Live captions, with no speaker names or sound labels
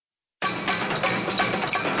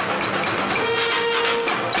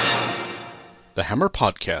The Hammer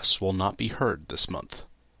Podcast will not be heard this month.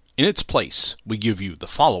 In its place, we give you the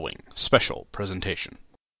following special presentation.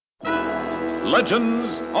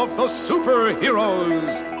 Legends of the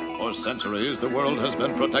Superheroes. For centuries, the world has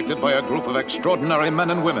been protected by a group of extraordinary men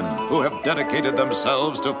and women who have dedicated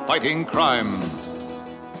themselves to fighting crime.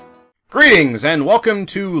 Greetings, and welcome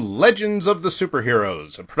to Legends of the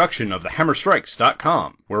Superheroes, a production of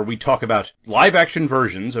thehammerstrikes.com, where we talk about live-action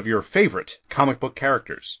versions of your favorite comic book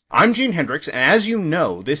characters. I'm Gene Hendricks, and as you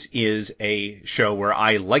know, this is a show where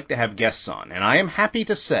I like to have guests on, and I am happy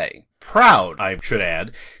to say, proud, I should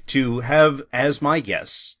add, to have as my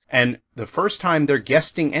guests, and the first time they're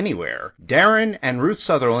guesting anywhere, Darrin and Ruth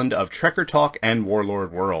Sutherland of Trekker Talk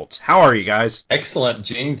Warlord Worlds. How are you guys? Excellent,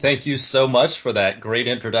 Gene. Thank you so much for that great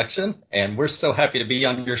introduction. And we're so happy to be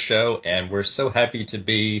on your show, and we're so happy to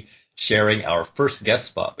be sharing our first guest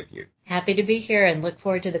spot with you. Happy to be here and look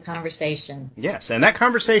forward to the conversation. Yes, and that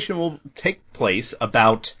conversation will take place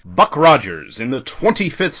about Buck Rogers in the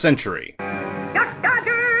 25th century. Duck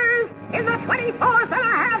Dodgers in the 24th and a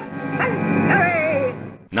half century!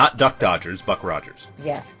 Not Duck Dodgers, Buck Rogers.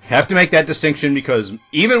 Yes. Have to make that distinction because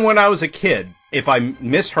even when I was a kid, if I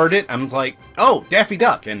misheard it, I'm like, oh, Daffy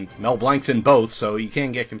Duck, and Mel Blanc's in both, so you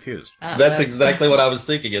can't get confused. That's exactly what I was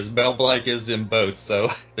thinking, is Mel Blanc is in both, so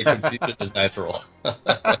the confusion is natural.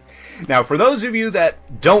 Now, for those of you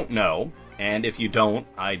that don't know, and if you don't,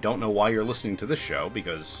 I don't know why you're listening to this show,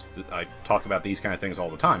 because I talk about these kind of things all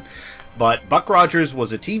the time. But Buck Rogers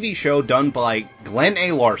was a TV show done by Glenn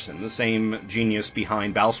A. Larson, the same genius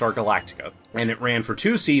behind Battlestar Galactica, and it ran for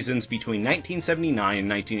 2 seasons between 1979 and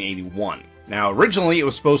 1981. Now, originally it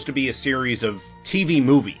was supposed to be a series of TV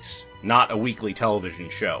movies, not a weekly television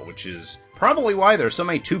show, which is probably why there's so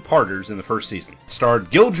many two-parters in the first season. It starred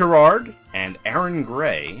Gil Gerard and Aaron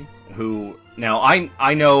Gray, who... Now,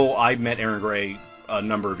 I know I met Aaron Gray a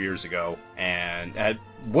number of years ago, and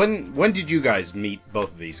when did you guys meet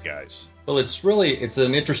both of these guys? Well, it's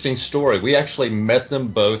an interesting story. We actually met them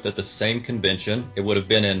both at the same convention. It would have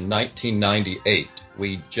been in 1998.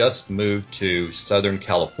 We just moved to Southern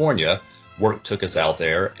California. Work took us out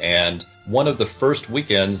there, and one of the first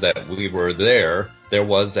weekends that we were there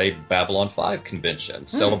was a Babylon 5 convention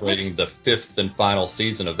celebrating the 5th and final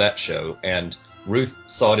season of that show, and Ruth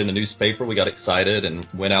saw it in the newspaper. We got excited and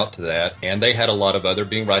went out to that. And they had a lot of other,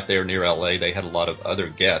 being right there near LA, they had a lot of other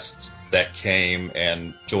guests that came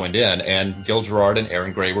and joined in. And Gil Gerard and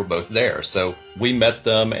Aaron Gray were both there. So we met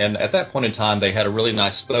them. And at that point in time, they had a really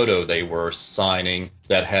nice photo they were signing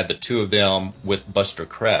that had the two of them with Buster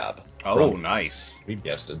Crabbe. Oh, nice. We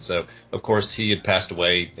guested. So, of course, he had passed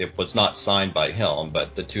away. It was not signed by him,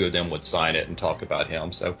 but the two of them would sign it and talk about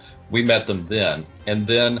him. So we met them then. And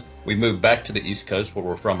then we moved back to the East Coast where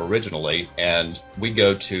we're from originally, and we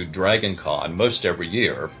go to Dragon Con most every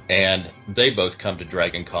year. And they both come to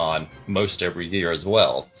Dragon Con most every year as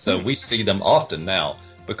well. So we see them often now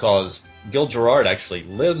because Gil Gerard actually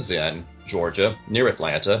lives in Georgia, near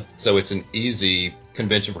Atlanta. So it's an easy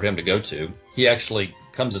convention for him to go to. He actually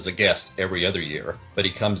comes as a guest every other year, but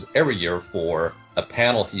he comes every year for a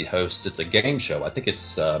panel he hosts. It's a game show. I think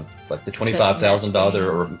it's like the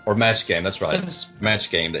 $25,000 or match game. That's right. It's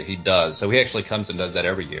match game that he does. So he actually comes and does that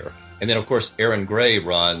every year. And then, of course, Aaron Gray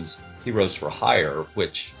runs Heroes for Hire,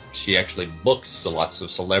 which she actually books lots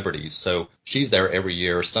of celebrities. So she's there every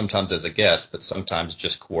year, sometimes as a guest, but sometimes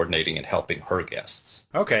just coordinating and helping her guests.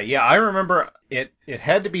 Okay, yeah, I remember it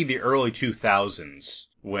had to be the early 2000s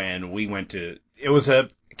when we went to... It was a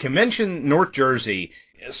convention, North Jersey,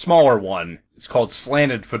 a smaller one. It's called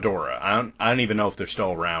Slanted Fedora. I don't even know if they're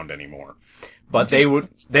still around anymore. But they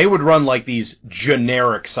would run like these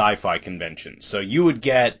generic sci-fi conventions. So you would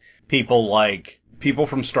get people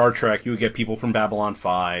from Star Trek, you would get people from Babylon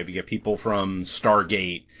 5, you get people from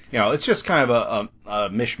Stargate. You know, it's just kind of a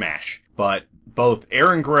mishmash. But both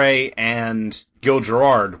Aaron Gray and Gil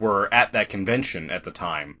Gerard were at that convention at the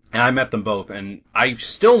time, and I met them both, and I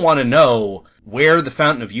still want to know where the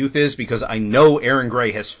Fountain of Youth is, because I know Aaron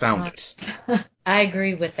Gray has found it. I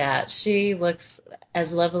agree with that. She looks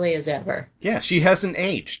as lovely as ever. Yeah, she hasn't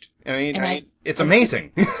aged. I mean, it's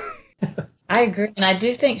amazing. I agree, and I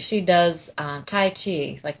do think she does Tai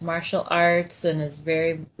Chi, like martial arts, and is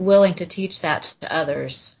very willing to teach that to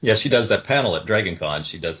others. Yeah, she does that panel at Dragon Con.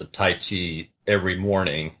 She does a Tai Chi every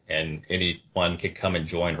morning, and anyone can come and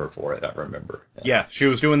join her for it, I remember. Yeah, she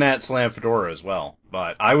was doing that at Slam Fedora as well.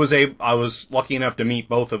 But I was lucky enough to meet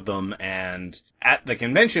both of them and at the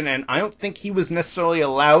convention, and I don't think he was necessarily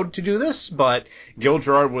allowed to do this, but Gil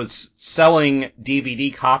Gerard was selling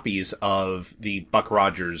DVD copies of the Buck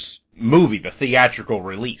Rogers movie, the theatrical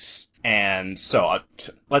release. And so,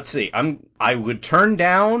 let's see. I would turn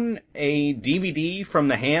down a DVD from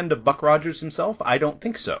the hand of Buck Rogers himself. I don't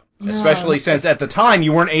think so. No. Especially since at the time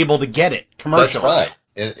you weren't able to get it commercially. That's right.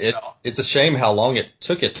 It's a shame how long it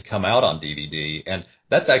took it to come out on DVD, and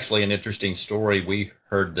that's actually an interesting story we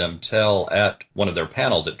heard them tell at one of their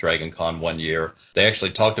panels at Dragon Con one year. They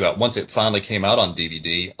actually talked about once it finally came out on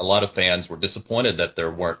DVD, a lot of fans were disappointed that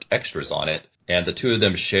there weren't extras on it, and the two of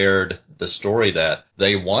them shared the story that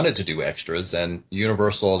they wanted to do extras, and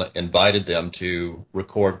Universal invited them to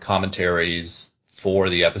record commentaries for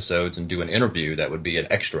the episodes and do an interview that would be an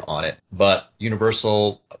extra on it. But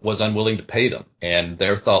Universal was unwilling to pay them. And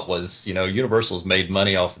their thought was, Universal's made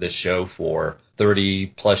money off of this show for 30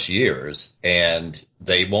 plus years, and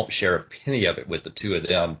they won't share a penny of it with the two of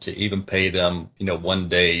them to even pay them, one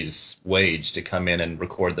day's wage to come in and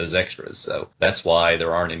record those extras. So that's why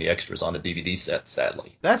there aren't any extras on the DVD set,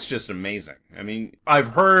 sadly. That's just amazing. I mean, I've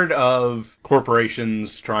heard of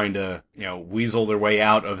corporations trying to, weasel their way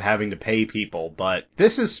out of having to pay people, but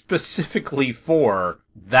this is specifically for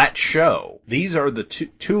that show. These are the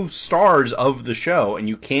two stars of the show, and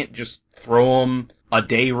you can't just throw them a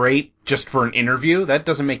day rate just for an interview. That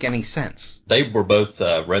doesn't make any sense. They were both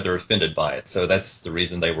rather offended by it, so that's the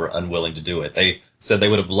reason they were unwilling to do it. They said they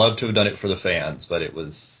would have loved to have done it for the fans, but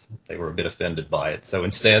they were a bit offended by it. So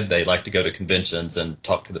instead, they like to go to conventions and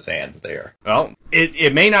talk to the fans there. Well,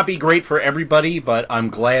 it may not be great for everybody, but I'm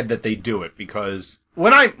glad that they do it, because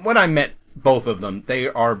when I met both of them, they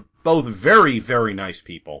are both very, very nice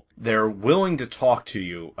people. They're willing to talk to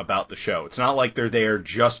you about the show. It's not like they're there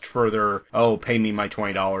just for their, pay me my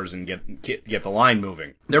 $20 and get the line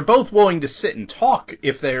moving. They're both willing to sit and talk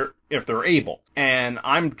if they're able. And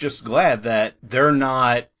I'm just glad that they're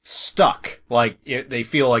not stuck. Like, they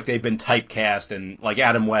feel like they've been typecast, and like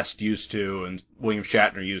Adam West used to, and William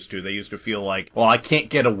Shatner used to. They used to feel like, well, I can't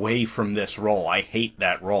get away from this role. I hate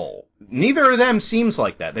that role. Neither of them seems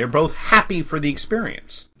like that. They're both happy for the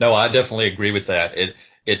experience. No, I definitely agree with that.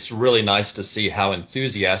 It's really nice to see how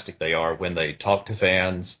enthusiastic they are when they talk to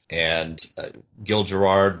fans, and Gil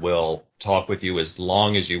Gerard will talk with you as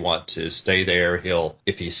long as you want to stay there.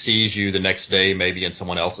 If he sees you the next day, maybe in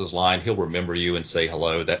someone else's line, he'll remember you and say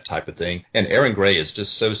hello, that type of thing. And Erin Gray is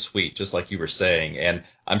just so sweet, just like you were saying. And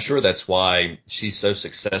I'm sure that's why she's so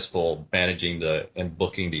successful managing and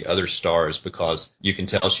booking the other stars, because you can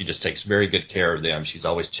tell she just takes very good care of them. She's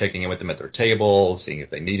always checking in with them at their table, seeing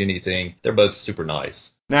if they need anything. They're both super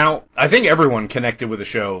nice. Now, I think everyone connected with the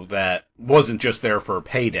show that wasn't just there for a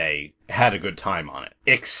payday had a good time on it,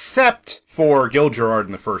 except for Gil Gerard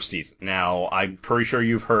in the first season. Now, I'm pretty sure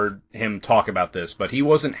you've heard him talk about this, but he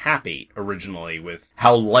wasn't happy originally with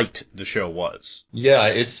how light the show was. Yeah,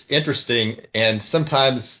 it's interesting, and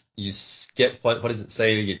sometimes you get, what does it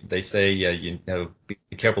say? They say, be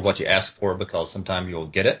careful what you ask for, because sometimes you'll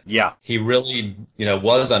get it. Yeah. He really,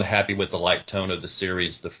 was unhappy with the light tone of the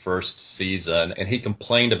series the first season, and he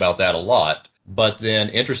complained about that a lot. But then,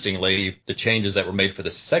 interestingly, the changes that were made for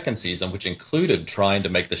the second season, which included trying to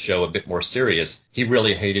make the show a bit more serious, he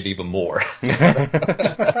really hated even more.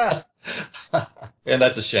 And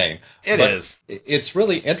that's a shame. It is. It's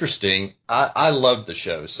really interesting. I loved the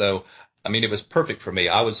show. So, it was perfect for me.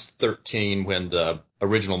 I was 13 when the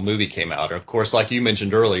original movie came out. And of course, like you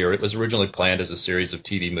mentioned earlier, it was originally planned as a series of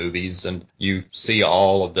TV movies. And you see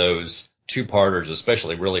all of those two-parters,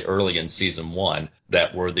 especially really early in season one,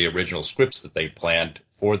 that were the original scripts that they planned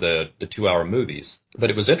for the 2-hour movies. But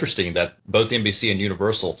it was interesting that both NBC and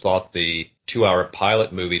Universal thought the 2-hour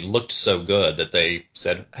pilot movie looked so good that they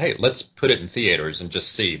said, hey, let's put it in theaters and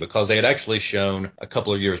just see, because they had actually shown a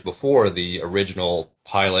couple of years before the original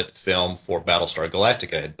pilot film for Battlestar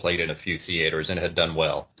Galactica had played in a few theaters and had done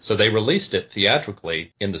well. So they released it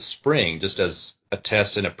theatrically in the spring, just as a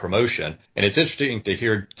test and a promotion. And it's interesting to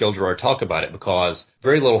hear Gil Gerard talk about it, because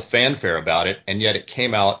very little fanfare about it, and yet it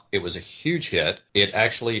came out, it was a huge hit. It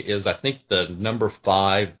actually is, I think, the number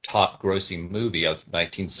 5 top grossing movie of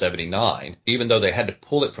 1979, even though they had to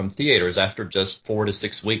pull it from theaters after just 4 to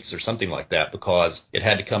 6 weeks or something like that, because it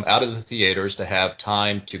had to come out of the theaters to have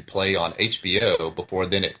time to play on HBO before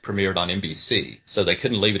then it premiered on NBC. So they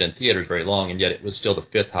couldn't leave it in theaters very long, and yet it was still the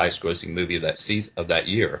 5th highest grossing movie of that season, of that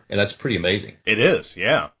year. And that's pretty amazing. It is,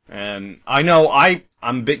 yeah. And I know I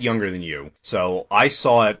I'm a bit younger than you, so I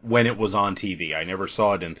saw it when it was on TV. I never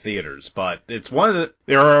saw it in theaters, but it's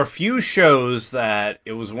there are a few shows that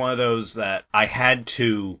it was one of those that I had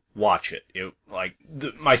to watch it.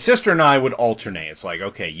 My sister and I would alternate. It's like,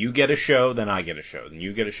 okay, you get a show, then I get a show. Then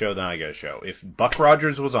you get a show, then I get a show. If Buck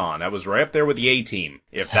Rogers was on, that was right up there with the A-Team.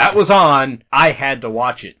 If that was on, I had to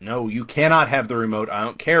watch it. No, you cannot have the remote. I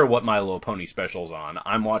don't care what My Little Pony special's on.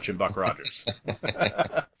 I'm watching Buck Rogers.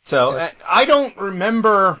 So, I don't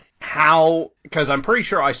remember how, because I'm pretty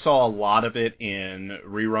sure I saw a lot of it in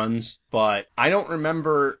reruns, but I don't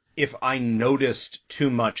remember if I noticed too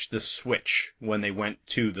much the switch when they went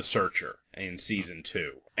to the Searcher in season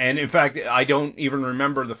 2. And in fact, I don't even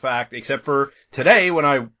remember the fact, except for today when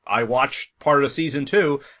I watched part of season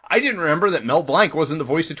 2, I didn't remember that Mel Blanc wasn't the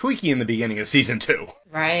voice of Twiki in the beginning of season 2.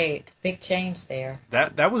 Right. Big change there.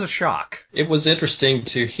 That was a shock. It was interesting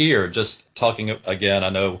to hear, just talking again, I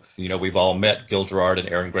know, we've all met Gil Gerard and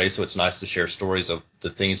Aaron Gray, so it's nice to share stories of the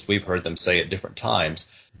things we've heard them say at different times.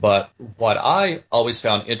 But what I always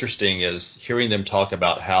found interesting is hearing them talk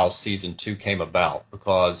about how season 2 came about,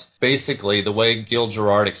 because basically the way Gil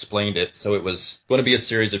Gerard explained it, so it was going to be a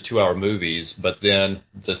series of 2-hour movies, but then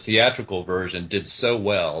the theatrical version did so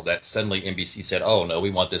well that suddenly NBC said, oh no, we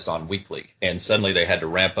want this on weekly. And suddenly they had to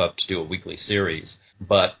ramp up to do a weekly series.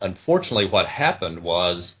 But unfortunately what happened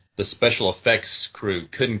was the special effects crew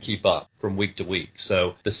couldn't keep up from week to week.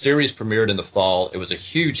 So the series premiered in the fall. It was a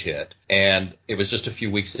huge hit. And it was just a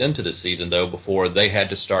few weeks into the season, though, before they had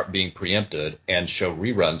to start being preempted and show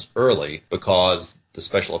reruns early because the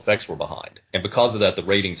special effects were behind. And because of that, the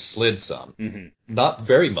ratings slid some. Mm-hmm. Not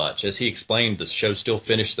very much. As he explained, the show still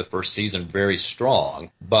finished the first season very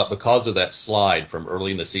strong. But because of that slide from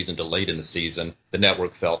early in the season to late in the season, the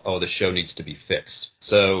network felt, oh, the show needs to be fixed.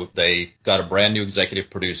 So they got a brand new executive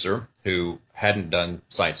producer who hadn't done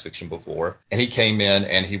science fiction before, and he came in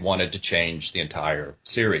and he wanted to change the entire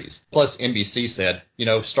series. Plus, NBC said,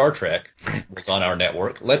 Star Trek was on our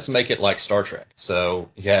network. Let's make it like Star Trek. So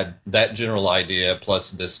he had that general idea, plus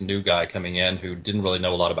this new guy coming in who didn't really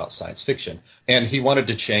know a lot about science fiction, and he wanted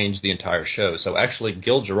to change the entire show. So actually,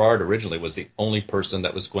 Gil Gerard originally was the only person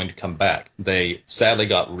that was going to come back. They sadly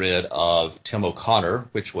got rid of Tim O'Connor,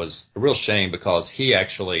 which was a real shame because he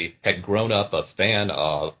actually had grown up a fan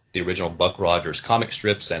of the original Buck Rogers comic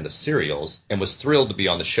strips and the serials, and was thrilled to be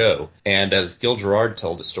on the show. And as Gil Gerard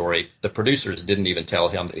told the story, the producers didn't even tell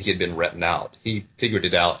him that he had been written out. He figured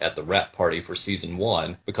it out at the wrap party for season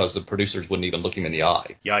 1 because the producers wouldn't even look him in the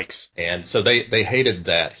eye. Yikes. And so they hated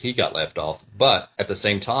that he got left off. But at the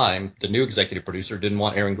same time, the new executive producer didn't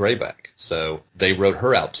want Aaron Gray back. So they wrote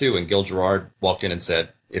her out too, and Gil Gerard walked in and said,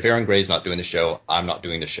 if Aaron Gray's not doing the show, I'm not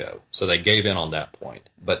doing the show. So they gave in on that point.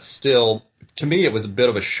 But still, to me, it was a bit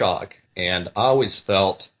of a shock. And I always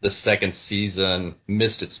felt the second season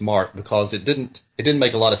missed its mark because it didn't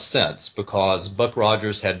make a lot of sense, because Buck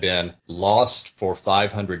Rogers had been lost for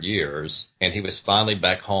 500 years and he was finally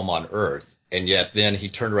back home on Earth. And yet then he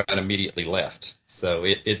turned around and immediately left. So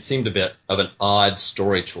it seemed a bit of an odd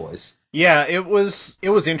story choice. Yeah, it was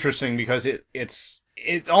interesting because it's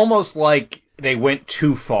almost like they went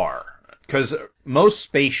too far. Because most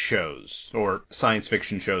space shows or science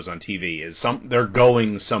fiction shows on TV they're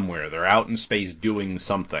going somewhere. They're out in space doing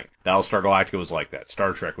something. Battlestar Galactica was like that.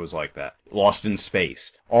 Star Trek was like that. Lost in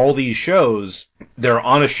Space. All these shows, they're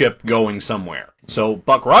on a ship going somewhere. So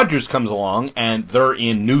Buck Rogers comes along and they're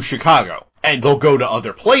in New Chicago. And they'll go to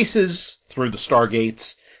other places through the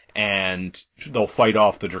Stargates, and they'll fight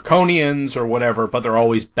off the Draconians or whatever, but they're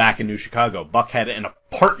always back in New Chicago. Buck had an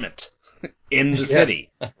apartment in the city,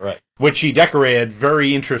 right, which he decorated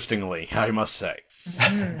very interestingly, I must say.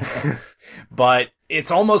 But it's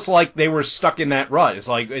almost like they were stuck in that rut. It's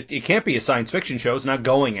like, it can't be a science fiction show. It's not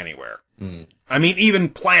going anywhere. Mm. I mean, even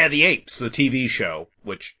Planet of the Apes, the TV show,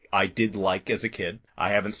 which I did like as a kid. I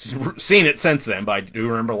haven't seen it since then, but I do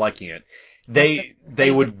remember liking it.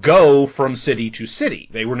 They would go from city to city.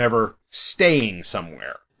 They were never staying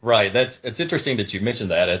somewhere. Right. It's interesting that you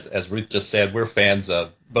mentioned that. As Ruth just said, we're fans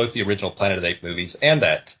of both the original Planet of the Apes movies and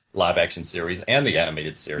that live action series and the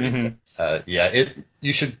animated series. Mm-hmm.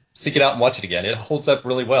 You should seek it out and watch it again. It holds up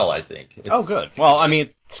really well, I think. Oh, good. Well, I mean,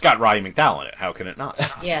 it's got Roddy McDowall in it. How can it not?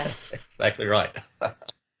 Yes. Exactly right.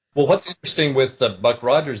 Well, what's interesting with Buck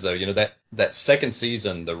Rogers, though, that second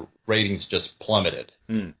season, the ratings just plummeted.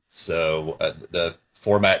 Mm. So the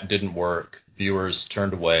format didn't work. Viewers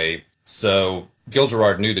turned away. So Gil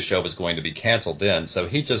Gerard knew the show was going to be canceled then. So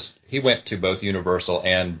he went to both Universal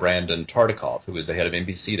and Brandon Tartikoff, who was the head of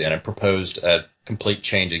NBC then, and proposed a complete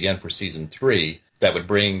change again for season 3 that would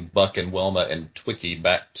bring Buck and Wilma and Twiki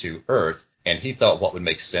back to Earth. And he thought what would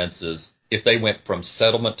make sense is if they went from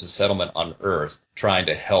settlement to settlement on Earth, trying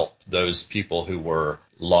to help those people who were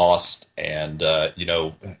lost and,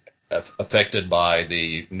 affected by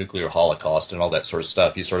the nuclear holocaust and all that sort of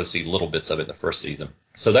stuff. You sort of see little bits of it in the first season.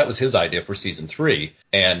 So that was his idea for season 3.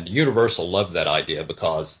 And Universal loved that idea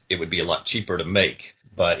because it would be a lot cheaper to make.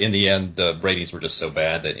 But in the end, the ratings were just so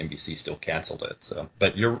bad that NBC still canceled it. So,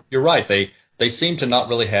 but you're right. They seem to not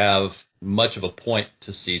really have much of a point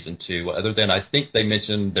to season 2, other than I think they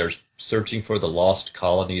mentioned they're searching for the lost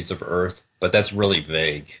colonies of Earth, but that's really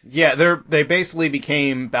vague. Yeah, they basically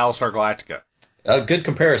became Battlestar Galactica. A good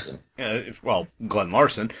comparison. Well, Glenn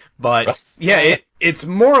Larson, but yeah, it's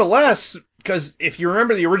more or less, because if you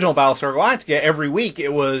remember the original Battlestar Galactica, every week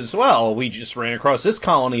it was, well, we just ran across this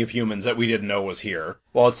colony of humans that we didn't know was here.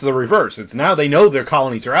 Well, it's the reverse. It's now they know their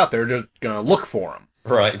colonies are out there, they're going to look for them.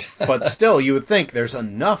 Right. But still, you would think there's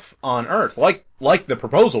enough on Earth, like the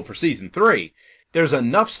proposal for season 3. There's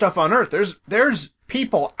enough stuff on Earth. There's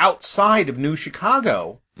people outside of New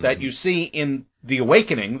Chicago that you see in The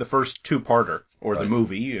Awakening, the first 2-parter, or the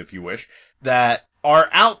movie, if you wish, that are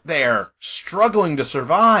out there struggling to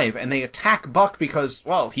survive, and they attack Buck because,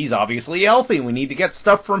 well, he's obviously healthy. We need to get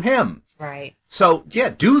stuff from him. Right. So, yeah,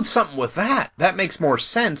 do something with that. That makes more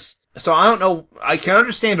sense. So I don't know. I can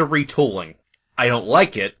understand a retooling. I don't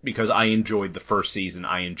like it because I enjoyed the first season.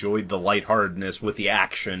 I enjoyed the lightheartedness with the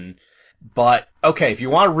action. But, okay, if you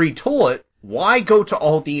want to retool it, why go to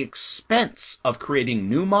all the expense of creating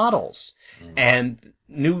new models and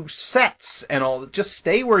new sets and all? Just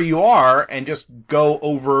stay where you are and just go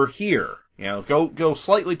over here. You know, go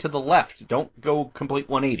slightly to the left. Don't go complete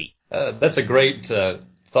 180. That's a great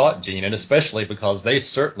thought, Gene, and especially because they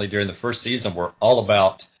certainly during the first season were all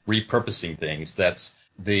about repurposing things. That's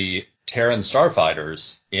the Terran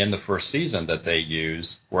starfighters in the first season that they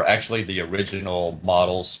use were actually the original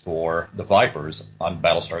models for the Vipers on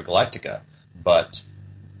Battlestar Galactica. But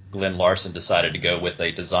Glenn Larson decided to go with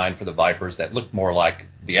a design for the Vipers that looked more like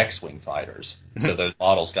the X-Wing fighters. So those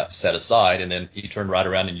models got set aside, and then he turned right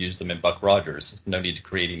around and used them in Buck Rogers. No need to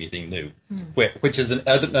create anything new. Which is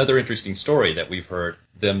another interesting story that we've heard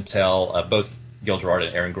them tell, both Gil Gerard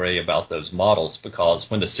and Aaron Gray, about those models,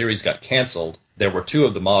 because when the series got canceled, there were 2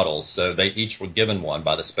 of the models, so they each were given one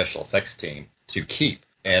by the special effects team to keep.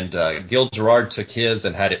 And Gil Gerard took his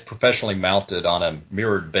and had it professionally mounted on a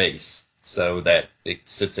mirrored base so that it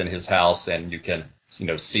sits in his house and you can,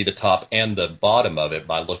 see the top and the bottom of it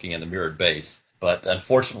by looking in the mirrored base. But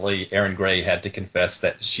unfortunately, Aaron Gray had to confess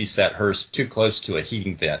that she set hers too close to a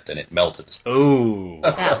heating vent and it melted. Ooh.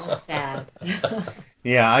 That was sad.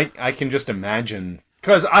 Yeah, I can just imagine.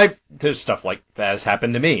 Because there's stuff like that has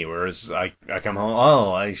happened to me, whereas I come home,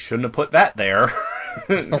 oh, I shouldn't have put that there.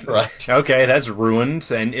 Right. Okay, that's ruined,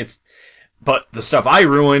 but the stuff I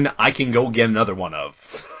ruin, I can go get another one of.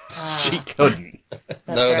 She couldn't.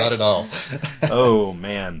 No, right. not at all. Oh,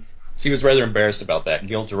 man. She was rather embarrassed about that.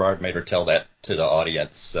 Gil Gerard made her tell that to the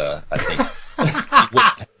audience, I think. She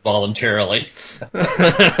wouldn't voluntarily.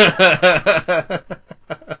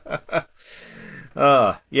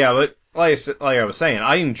 Yeah, but like I was saying,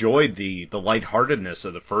 I enjoyed the lightheartedness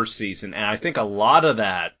of the first season, and I think a lot of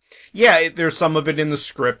that, there's some of it in the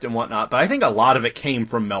script and whatnot, but I think a lot of it came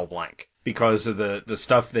from Mel Blanc because of the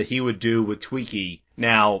stuff that he would do with Tweaky.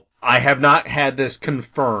 Now, I have not had this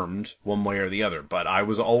confirmed one way or the other, but I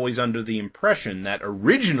was always under the impression that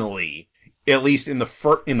originally, at least in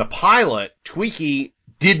the pilot, Tweaky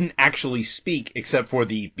didn't actually speak except for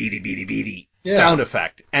the beady beady beady sound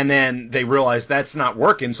effect. And then they realized that's not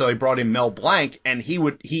working, so they brought in Mel Blanc, and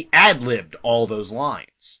he ad-libbed all those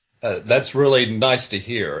lines. That's really nice to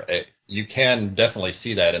hear. You can definitely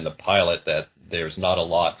see that in the pilot, that there's not a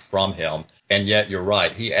lot from him. And yet, you're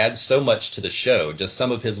right, he adds so much to the show. Just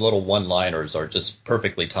some of his little one-liners are just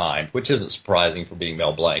perfectly timed, which isn't surprising for being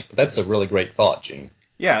Mel Blanc. But that's a really great thought, Gene.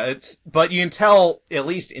 Yeah, but you can tell, at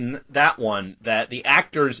least in that one, that the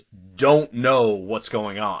actors don't know what's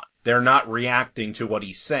going on. They're not reacting to what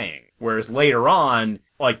he's saying. Whereas later on,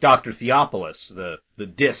 like Dr. Theopolis, the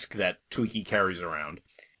disc that Tweaky carries around,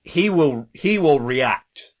 he will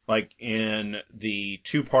react. Like in the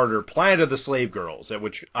 2-parter Planet of the Slave Girls, at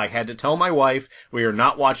which I had to tell my wife, we are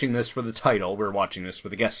not watching this for the title, we're watching this for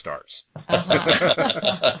the guest stars.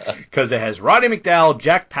 Because it has Roddy McDowall,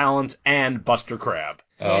 Jack Palance, and Buster Crabbe.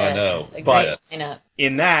 Oh, I know. But lineup.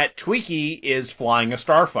 In that, Tweaky is flying a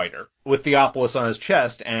starfighter with Theopolis on his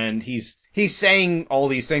chest, and he's saying all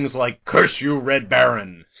these things like, "Curse you, Red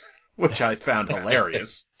Baron," which I found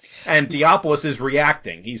hilarious. And Theopolis is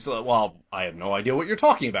reacting. He's well, I have no idea what you're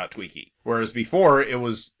talking about, Tweaky. Whereas before, it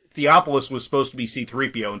was Theopolis was supposed to be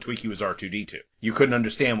C-3PO and Twiki was R2-D2. You couldn't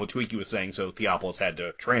understand what Twiki was saying, so Theopolis had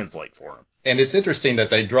to translate for him. And it's interesting that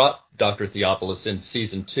they dropped Dr. Theopolis in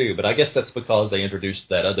season 2, but I guess that's because they introduced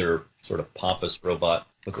that other sort of pompous robot.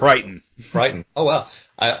 Crichton. Crichton. Oh, wow.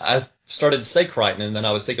 I started to say Crichton, and then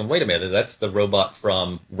I was thinking, wait a minute, that's the robot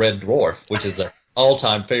from Red Dwarf, which is an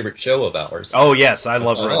all-time favorite show of ours. Oh, yes, I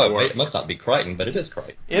love Red Dwarf. It must not be Crichton, but it is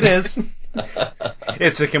Crichton. It is.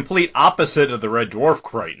 It's a complete opposite of the Red Dwarf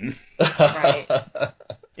Crichton. Right.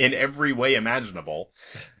 In every way imaginable.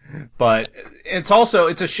 But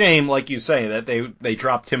it's a shame, like you say, that they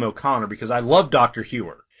dropped Tim O'Connor, because I love Dr.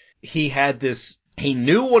 Hewer. He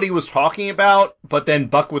knew what he was talking about, but then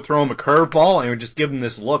Buck would throw him a curveball and he would just give him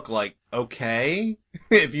this look like, okay,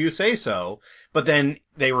 if you say so. But then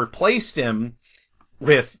they replaced him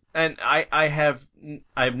with, and I have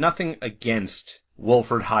nothing against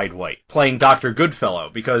Wilford Hyde White playing Dr. Goodfellow,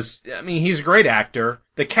 because, I mean, he's a great actor.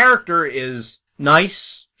 The character is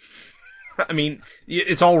nice. I mean,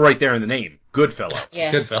 it's all right there in the name. Goodfellow.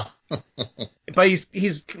 Yes. Goodfellow. But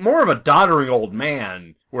he's more of a doddering old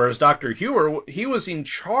man, whereas Dr. Hewer, he was in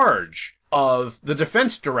charge of the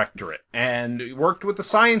Defense Directorate and worked with the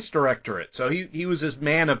Science Directorate. So he was this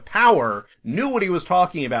man of power, knew what he was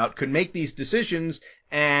talking about, could make these decisions,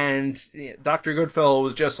 and Dr. Goodfellow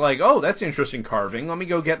was just like, oh, that's interesting carving. Let me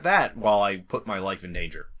go get that while I put my life in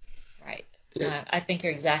danger. Right. I think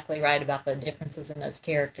you're exactly right about the differences in those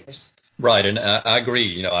characters. Right, and I agree.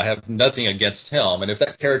 You know, I have nothing against him, and if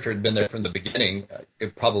that character had been there from the beginning,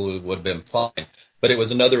 it probably would have been fine. But it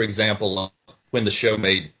was another example of when the show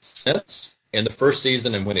made sense in the first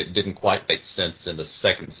season and when it didn't quite make sense in the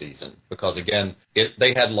second season. Because, again,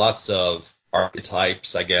 they had lots of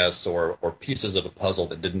archetypes, I guess, or pieces of a puzzle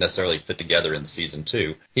that didn't necessarily fit together in season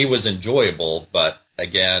 2. He was enjoyable, but,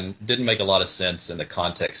 again, didn't make a lot of sense in the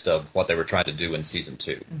context of what they were trying to do in season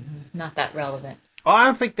 2. Mm-hmm. Not that relevant. Well, I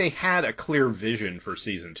don't think they had a clear vision for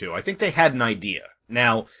season 2. I think they had an idea.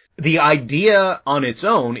 Now, the idea on its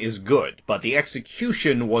own is good, but the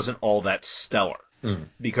execution wasn't all that stellar.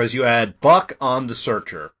 Because you had Buck on the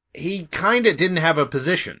Searcher. He kind of didn't have a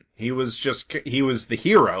position. He was the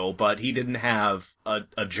hero, but he didn't have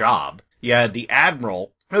a job. You had the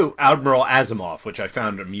Admiral Asimov, which I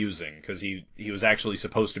found amusing, because he was actually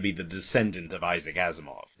supposed to be the descendant of Isaac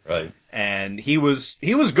Asimov. Right. And he was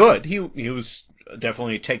good. He was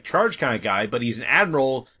definitely a take charge kind of guy, but he's an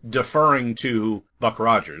admiral deferring to Buck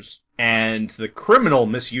Rogers. And the criminal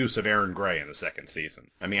misuse of Erin Gray in the second season.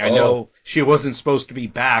 I mean, I know she wasn't supposed to be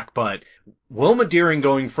back, but Wilma Deering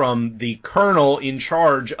going from the colonel in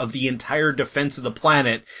charge of the entire defense of the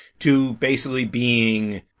planet to basically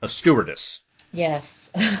being a stewardess.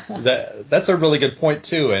 Yes. That's a really good point,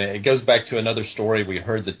 too, and it goes back to another story we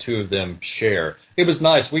heard the two of them share. It was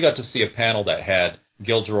nice. We got to see a panel that had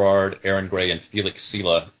Gil Gerard, Erin Gray, and Felix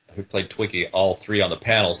Sela, who played Twiki, all three on the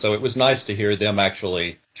panel, so it was nice to hear them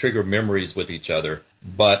actually trigger memories with each other.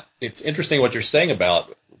 But it's interesting what you're saying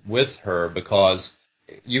about with her, because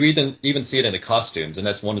you even see it in the costumes, and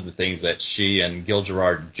that's one of the things that she and Gil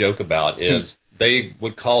Gerard joke about, is they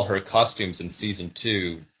would call her costumes in season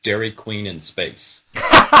 2 Dairy Queen in space. They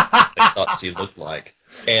thought she looked like.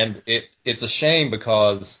 And it's a shame,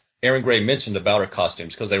 because Erin Gray mentioned about her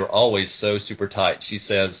costumes, because they were always so super tight. She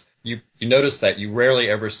says, you notice that you rarely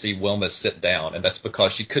ever see Wilma sit down, and that's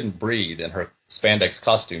because she couldn't breathe in her spandex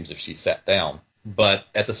costumes if she sat down. But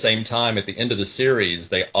at the same time, at the end of the series,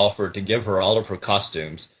 they offered to give her all of her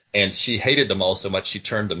costumes, and she hated them all so much she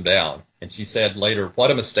turned them down. And she said later,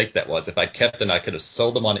 what a mistake that was. If I'd kept them, I could have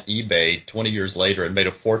sold them on eBay 20 years later and made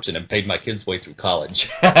a fortune and paid my kids' way through college.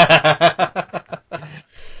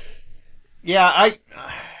 Yeah,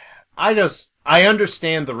 I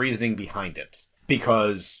understand the reasoning behind it,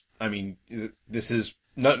 because, I mean, this is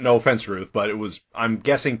no offense, Ruth, but I'm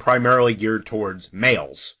guessing, primarily geared towards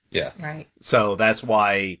males. Yeah. Right. So that's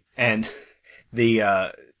why, and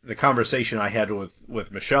the conversation I had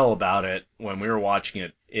with Michelle about it when we were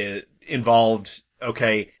watching it involved,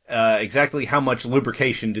 okay, exactly how much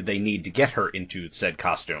lubrication did they need to get her into said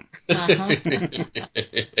costume? Uh-huh.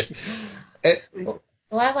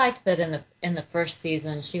 Well, I liked that in the first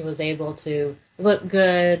season she was able to look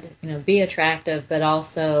good, be attractive, but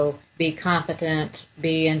also be competent,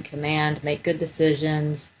 be in command, make good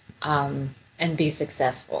decisions, and be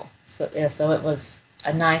successful. So it was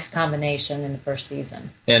a nice combination in the first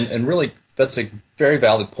season. And really, that's a very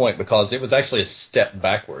valid point, because it was actually a step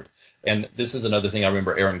backward. And this is another thing I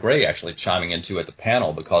remember Erin Gray actually chiming into at the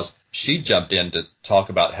panel, because she jumped in to talk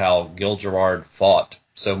about how Gil Gerard fought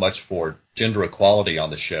so much for gender equality on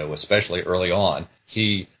the show, especially early on.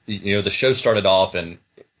 The show started off, and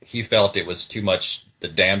he felt it was too much the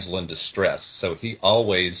damsel in distress. So he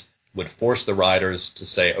always would force the writers to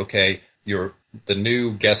say, okay, the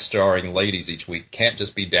new guest starring ladies each week can't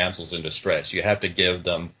just be damsels in distress. You have to give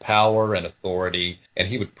them power and authority. And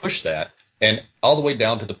he would push that. And all the way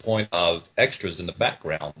down to the point of extras in the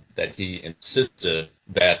background, that he insisted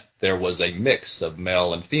that there was a mix of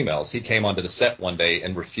male and females. He came onto the set one day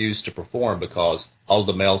and refused to perform because all of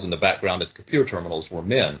the males in the background at the computer terminals were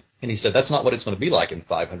men. And he said, that's not what it's going to be like in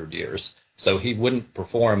 500 years. So he wouldn't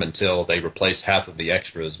perform until they replaced half of the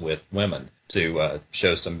extras with women to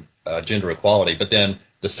show some gender equality. But then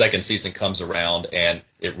the second season comes around and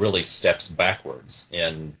it really steps backwards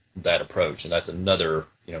in that approach. And that's another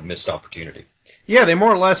missed opportunity. Yeah, they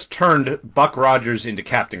more or less turned Buck Rogers into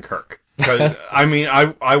Captain Kirk. Because, I mean,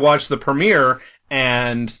 I watched the premiere,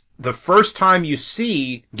 and the first time you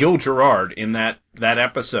see Gil Gerard in that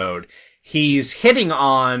episode, he's hitting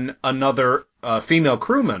on another female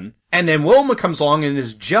crewman, and then Wilma comes along and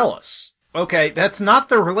is jealous. Okay, that's not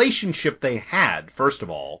the relationship they had, first of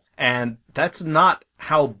all, and that's not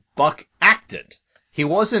how Buck acted. He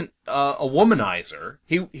wasn't a womanizer.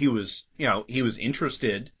 He was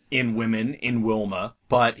interested in women, in Wilma,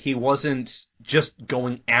 but he wasn't just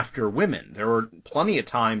going after women. There were plenty of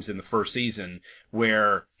times in the first season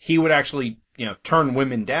where he would actually, turn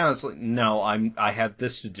women down. It's like, no, I have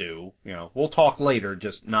this to do. We'll talk later,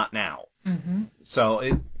 just not now. Mm-hmm.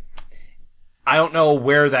 So I don't know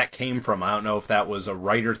where that came from. I don't know if that was a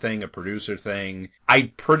writer thing, a producer thing.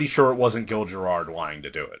 I'm pretty sure it wasn't Gil Gerard wanting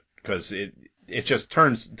to do it, because it just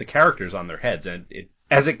turns the characters on their heads. And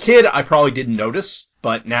as a kid, I probably didn't notice,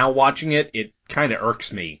 but now watching it kind of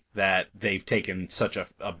irks me that they've taken such a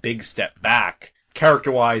big step back,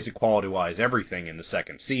 character-wise, equality-wise, everything in the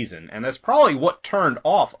second season. And that's probably what turned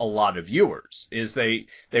off a lot of viewers, is they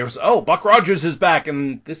was, oh, Buck Rogers is back,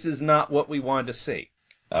 and this is not what we wanted to see.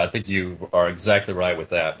 I think you are exactly right with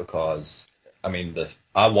that, because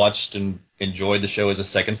I watched and enjoyed the show as a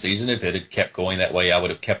second season. If it had kept going that way, I would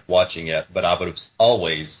have kept watching it, but I would have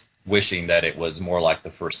always wishing that it was more like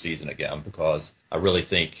the first season again, because I really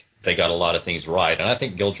think they got a lot of things right. And I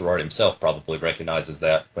think Gil Gerard himself probably recognizes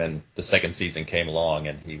that when the second season came along,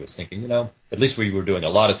 and he was thinking, at least we were doing a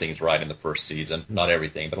lot of things right in the first season. Not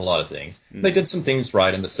everything, but a lot of things. They did some things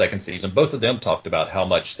right in the second season. Both of them talked about how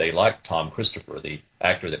much they liked Tom Christopher, the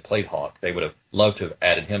actor that played Hawk. They would have loved to have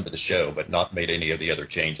added him to the show, but not made any of the other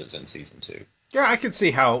changes in season 2. Yeah, I could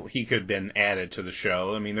see how he could have been added to the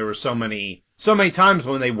show. I mean, there were so many times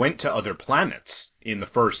when they went to other planets in the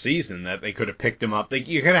first season that they could have picked him up.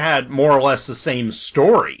 You could have had more or less the same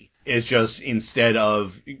story. It's just, instead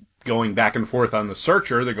of going back and forth on the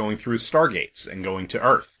Searcher, they're going through Stargates and going to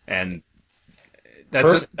Earth. And that's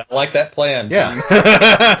perfect. I like that plan. Yeah.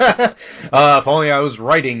 If only I was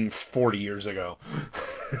writing 40 years ago.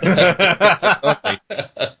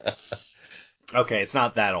 Okay, it's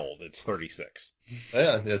not that old. It's 36.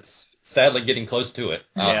 Yeah, it's sadly getting close to it.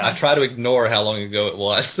 Yeah. I try to ignore how long ago it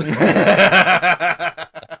was.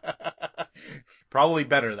 Probably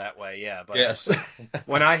better that way, yeah. But yes.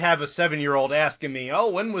 When I have a 7-year-old asking me, oh,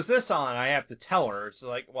 when was this on? I have to tell her. It's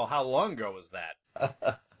like, well, how long ago was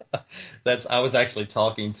that? I was actually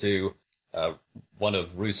talking to one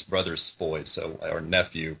of Ruth's brother's boys, or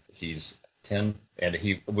nephew. He's 10, and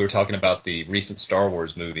we were talking about the recent Star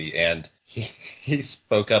Wars movie, and he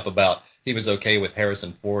spoke up about he was okay with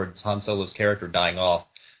Harrison Ford's Han Solo's character dying off.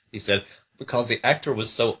 He said, because the actor was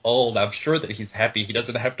so old, I'm sure that he's happy he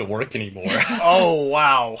doesn't have to work anymore. Oh,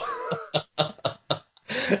 wow.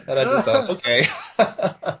 And I just thought, okay.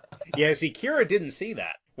 Yeah, see, Kira didn't see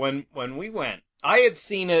that. When we went, I had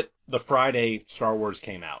seen it the Friday Star Wars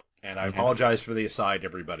came out. And I apologize for the aside,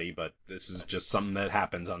 everybody, but this is just something that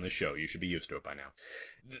happens on this show. You should be used to it by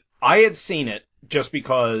now. I had seen it just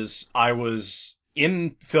because I was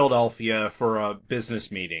in Philadelphia for a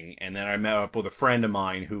business meeting, and then I met up with a friend of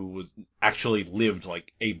mine who actually lived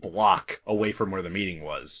like a block away from where the meeting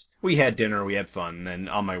was. We had dinner, we had fun, and then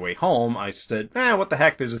on my way home, I said, what the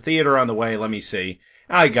heck, there's a theater on the way, let me see.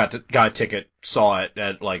 I got a ticket, saw it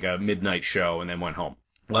at like a midnight show, and then went home.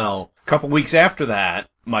 Well, a couple weeks after that,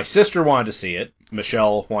 my sister wanted to see it,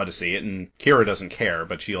 Michelle wanted to see it, and Kira doesn't care,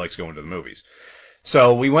 but she likes going to the movies.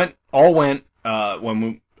 So we all went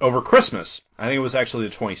over Christmas. I think it was actually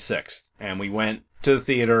the 26th, and we went to the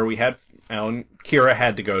theater. We had, and Kira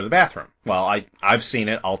had to go to the bathroom. Well, I've seen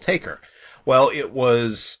it. I'll take her. Well, it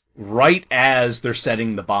was right as they're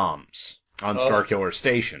setting the bombs on Starkiller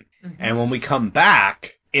Station, and when we come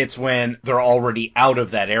back, it's when they're already out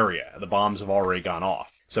of that area. The bombs have already gone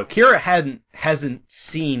off. So Kira hasn't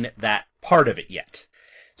seen that part of it yet.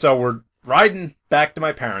 So riding back to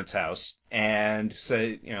my parents' house and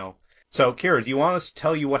said, so Kira, do you want us to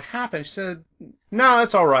tell you what happened? She said, no,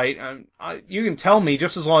 that's all right. You can tell me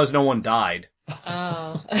just as long as no one died.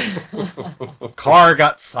 Oh. Car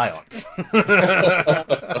got silent.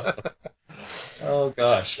 Oh,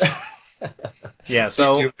 gosh. Yeah,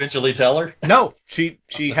 so... Did you eventually tell her? No, she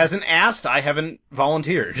hasn't asked. I haven't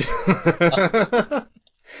volunteered.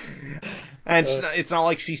 And it's not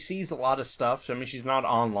like she sees a lot of stuff. I mean, she's not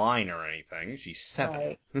online or anything. She's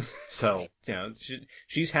 7. Right. So,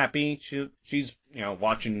 she's happy. She's,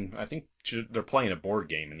 watching, I think they're playing a board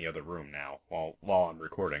game in the other room now while I'm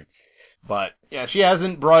recording. But, yeah, she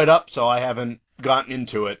hasn't brought it up, so I haven't gotten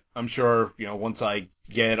into it. I'm sure, once I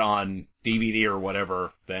get it on DVD or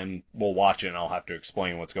whatever, then we'll watch it and I'll have to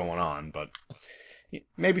explain what's going on. But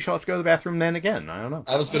maybe she'll have to go to the bathroom then again. I don't know.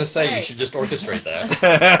 I was going to say, you should just orchestrate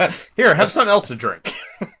that. Here, have something else to drink.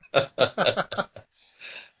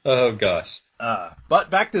 Oh, gosh.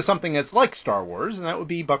 But back to something that's like Star Wars, and that would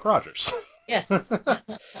be Buck Rogers. Yes.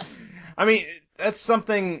 I mean, that's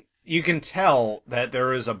something you can tell that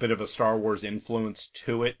there is a bit of a Star Wars influence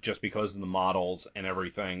to it just because of the models and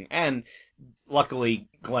everything. And luckily,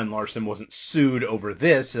 Glenn Larson wasn't sued over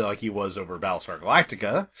this like he was over Battlestar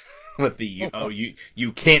Galactica. With the,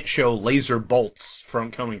 you can't show laser bolts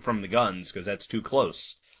coming from the guns because that's too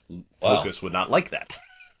close. Wow. Lucas would not like that.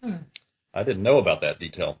 I didn't know about that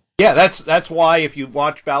detail. Yeah, that's why if you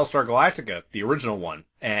watch Battlestar Galactica, the original one,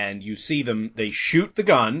 and you see them, they shoot the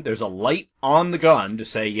gun, there's a light on the gun to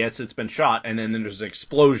say, yes, it's been shot, and then there's an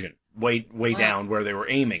explosion way down where they were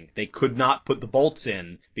aiming. They could not put the bolts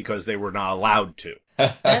in because they were not allowed to.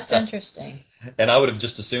 That's interesting. And I would have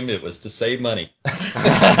just assumed it was to save money.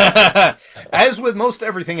 As with most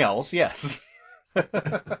everything else, yes.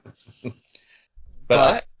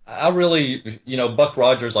 But I really, Buck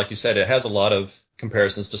Rogers, like you said, it has a lot of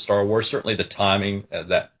comparisons to Star Wars, certainly the timing,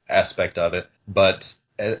 that aspect of it. But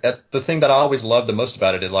the thing that I always love the most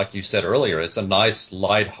about it, like you said earlier, it's a nice,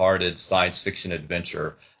 lighthearted science fiction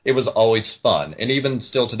adventure. It was always fun. And even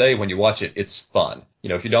still today, when you watch it, it's fun.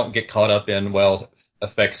 If you don't get caught up in,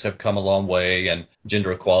 effects have come a long way and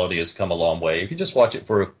gender equality has come a long way. If you just watch it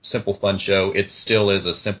for a simple, fun show, it still is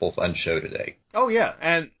a simple, fun show today. Oh, yeah.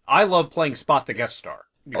 And I love playing Spot the Guest Star.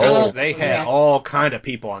 Because they had all kind of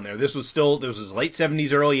people on there. This was late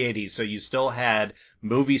 70s, early 80s, so you still had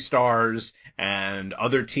movie stars and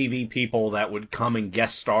other TV people that would come and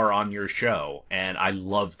guest star on your show. And I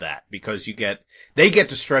love that because they get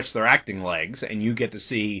to stretch their acting legs and you get to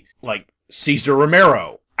see, like, Cesar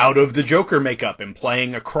Romero out of the Joker makeup and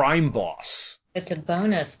playing a crime boss. It's a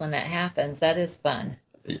bonus when that happens. That is fun.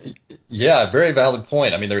 Yeah, very valid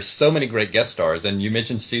point. I mean, there's so many great guest stars, and you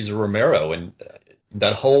mentioned Cesar Romero, and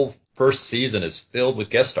that whole first season is filled with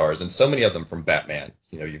guest stars, and so many of them from Batman.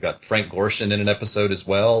 You've got Frank Gorshin in an episode as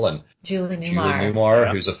well, and Julie Newmar,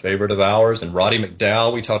 yeah, who's a favorite of ours, and Roddy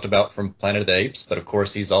McDowall we talked about from Planet of the Apes, but of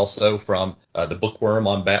course he's also from the Bookworm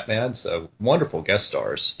on Batman, so wonderful guest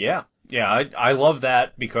stars. Yeah, I love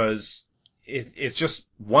that because it's just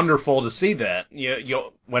wonderful to see that.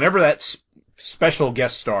 Whenever that special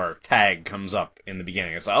guest star tag comes up in the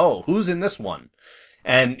beginning, it's like, oh, who's in this one?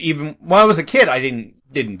 And even when I was a kid, I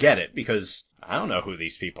didn't get it because I don't know who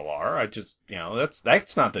these people are. I just,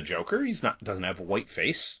 that's not the Joker. Doesn't have a white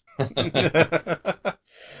face.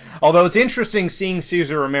 Although it's interesting seeing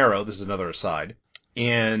Cesar Romero, this is another aside,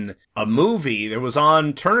 in a movie that was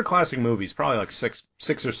on Turner Classic Movies probably like six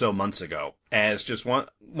or so months ago. As just one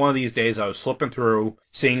of these days I was flipping through,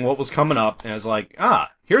 seeing what was coming up, and I was like,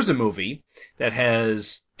 here's a movie that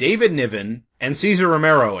has David Niven and Cesar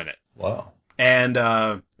Romero in it. Wow. And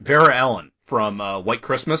Vera Ellen from White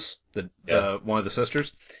Christmas, one of the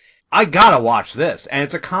sisters. I gotta watch this, and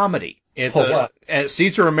it's a comedy.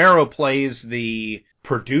 Cesar Romero plays the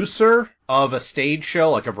producer of a stage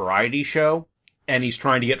show, like a variety show, and he's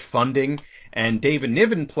trying to get funding. And David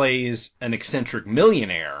Niven plays an eccentric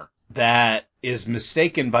millionaire that is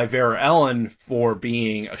mistaken by Vera Ellen for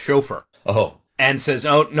being a chauffeur. Oh. And says,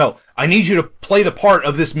 oh, no, I need you to play the part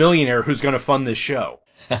of this millionaire who's going to fund this show.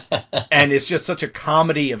 And it's just such a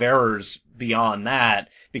comedy of errors beyond that,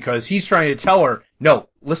 because he's trying to tell her, no,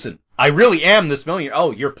 listen, I really am this millionaire.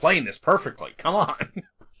 Oh, you're playing this perfectly. Come on.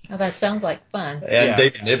 Oh, that sounds like fun. And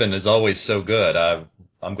David Niven is always so good.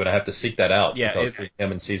 I'm going to have to seek that out because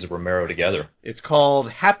him and Cesar Romero together. It's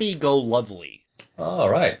called Happy Go Lovely. All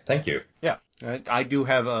right. Thank you. Yeah. I do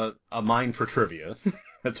have a mind for trivia.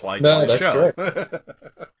 That's why I do No, this that's show. great.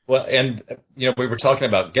 Well, and we were talking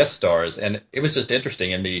about guest stars, and it was just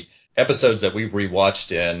interesting in the episodes that we've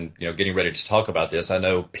rewatched and getting ready to talk about this. I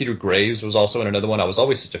know Peter Graves was also in another one. I was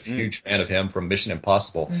always such a huge fan of him from Mission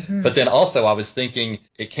Impossible. Mm-hmm. But then also I was thinking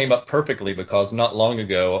it came up perfectly because not long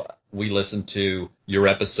ago we listened to your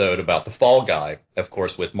episode about the Fall Guy, of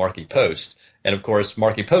course, with Marky Post. And of course,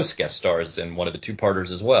 Marky Post guest stars in one of the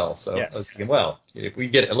two-parters as well. So Yes. I was thinking, well, if we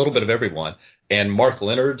get a little bit of everyone. And Mark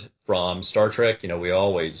Leonard from Star Trek, we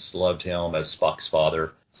always loved him as Spock's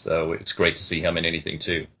father. So it's great to see him in anything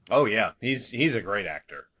too. Oh yeah, he's a great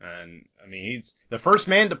actor, and I mean he's the first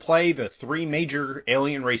man to play the 3 major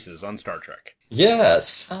alien races on Star Trek.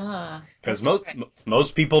 Yes. Because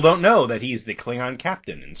most people don't know that he's the Klingon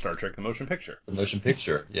captain in Star Trek: The Motion Picture. The motion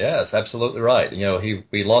picture. Yes, absolutely right.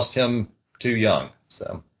 We lost him too young.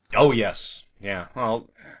 So. Oh yes, yeah. Well,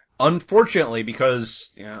 unfortunately, because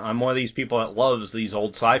I'm one of these people that loves these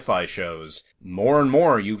old sci-fi shows, more and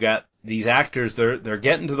more you got these actors. They're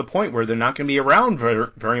getting to the point where they're not going to be around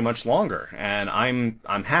very much longer. And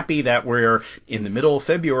I'm happy that we're in the middle of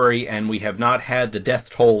February and we have not had the death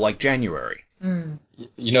toll like January. Mm.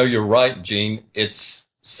 You're right, Gene. It's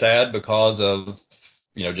sad because of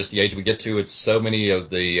just the age we get to. It's so many of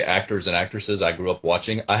the actors and actresses I grew up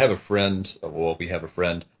watching. We have a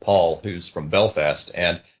friend, Paul, who's from Belfast,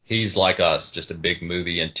 and he's like us, just a big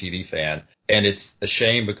movie and TV fan. And it's a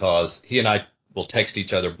shame because he and I will text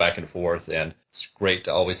each other back and forth, and it's great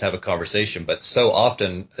to always have a conversation. But so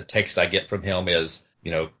often a text I get from him is,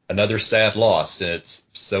 another sad loss, and it's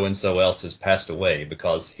so-and-so else has passed away,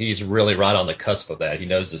 because he's really right on the cusp of that. He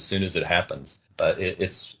knows as soon as it happens. But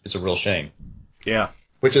it's a real shame. Yeah.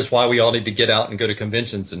 Which is why we all need to get out and go to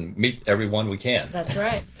conventions and meet everyone we can. That's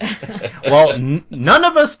right. Well, none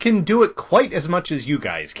of us can do it quite as much as you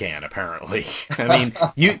guys can, apparently. I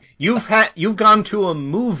mean, you've gone to a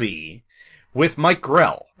movie with Mike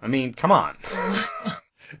Grell. I mean, come on.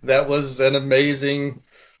 That was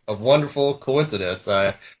a wonderful coincidence.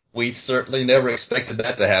 We certainly never expected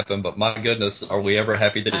that to happen, but my goodness, are we ever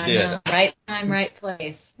happy that it did. Know. Right time, right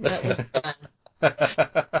place. That was fun.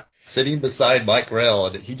 Sitting beside Mike Grell,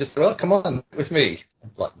 and he just said, well, come on with me.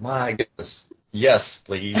 I'm like, my goodness. Yes,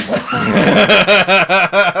 please.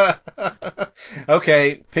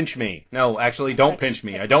 Okay, pinch me. No, actually, don't pinch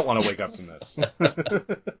me. I don't want to wake up from this.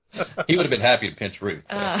 He would have been happy to pinch Ruth.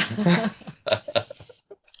 So.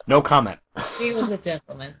 No comment. He was a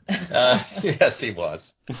gentleman. Yes, he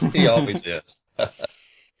was. He always is.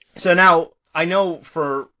 So now, I know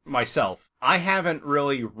for myself, I haven't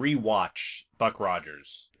really rewatched Buck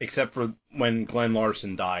Rogers, except for when Glenn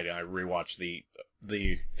Larson died and I rewatched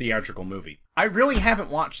the theatrical movie. I really haven't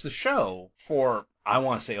watched the show for, I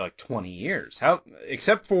want to say, like 20 years.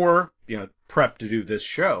 Except for, prep to do this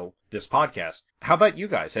show, this podcast. How about you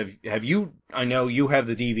guys? Have you, I know you have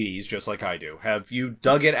the DVDs just like I do. Have you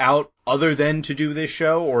dug it out other than to do this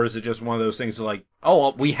show, or is it just one of those things like, oh,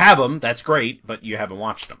 well, we have them, that's great, but you haven't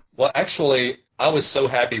watched them? Well, actually, I was so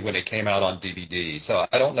happy when it came out on DVD. So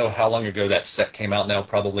I don't know how long ago that set came out now,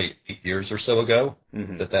 probably 8 years or so ago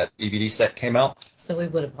that DVD set came out. So we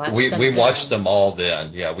would have watched them. We watched them all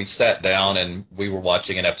then. Yeah, we sat down and we were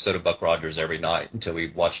watching an episode of Buck Rogers every night until we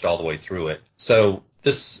watched all the way through it. So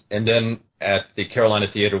and then at the Carolina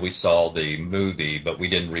Theater we saw the movie, but we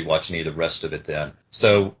didn't rewatch any of the rest of it then.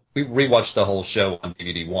 So we rewatched the whole show on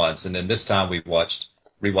DVD once, and then this time we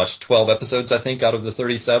rewatched 12 episodes, I think, out of the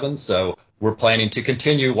 37. So we're planning to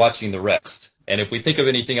continue watching the rest. And if we think of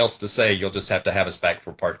anything else to say, you'll just have to have us back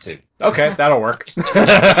for part 2. Okay, that'll work.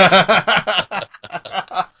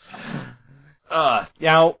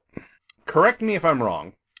 Now, correct me if I'm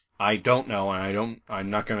wrong. I don't know, and I'm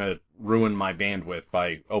not going to ruin my bandwidth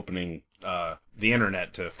by opening the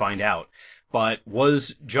internet to find out. But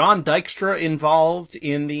was John Dykstra involved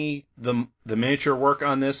in the miniature work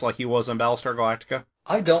on this, like he was on Battlestar Galactica?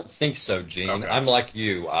 I don't think so, Gene. Okay. I'm like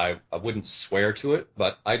you. I wouldn't swear to it,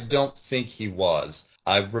 but I don't think he was.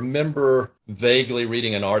 I remember vaguely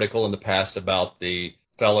reading an article in the past about the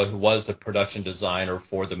fellow who was the production designer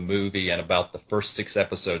for the movie and about the first 6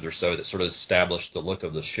 episodes or so that sort of established the look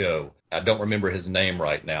of the show. I don't remember his name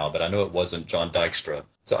right now, but I know it wasn't John Dykstra.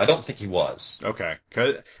 So I don't think he was. Okay.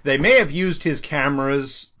 'Cause they may have used his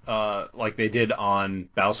cameras like they did on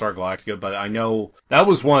Battlestar Galactica, but I know that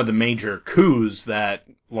was one of the major coups that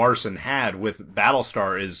Larson had with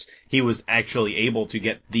Battlestar is he was actually able to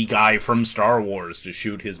get the guy from Star Wars to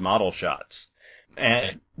shoot his model shots.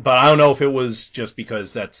 But I don't know if it was just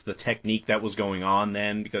because that's the technique that was going on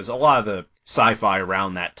then, because a lot of the sci-fi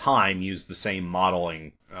around that time used the same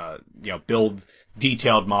modeling, build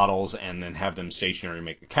detailed models and then have them stationary and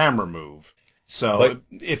make the camera move. So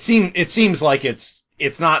it seems like it's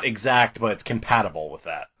not exact, but it's compatible with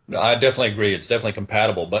that. I definitely agree. It's definitely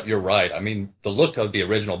compatible, but you're right. I mean, the look of the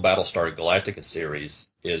original Battlestar Galactica series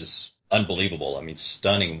is unbelievable. I mean,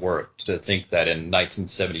 stunning work. To think that in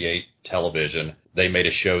 1978 television, they made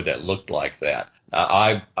a show that looked like that.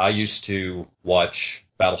 I used to watch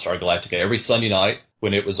Battlestar Galactica every Sunday night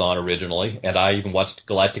when it was on originally, and I even watched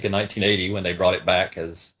Galactica 1980 when they brought it back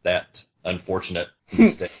as that unfortunate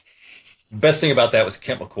mistake. Best thing about that was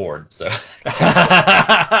Kent McCord. So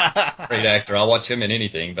great actor. I'll watch him in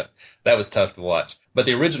anything, but that was tough to watch. But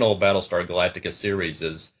the original Battlestar Galactica series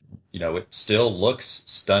is, it still looks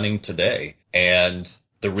stunning today. And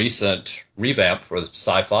the recent revamp for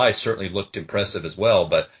sci-fi certainly looked impressive as well.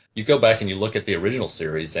 But you go back and you look at the original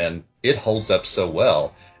series and it holds up so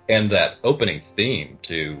well. And that opening theme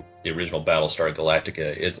to the original Battlestar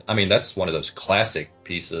Galactica, that's one of those classic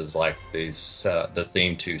pieces like the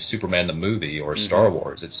theme to Superman the movie or Star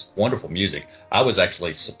Wars. It's wonderful music. I was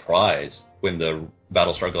actually surprised when the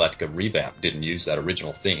Battlestar Galactica revamp didn't use that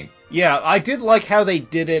original theme. Yeah, I did like how they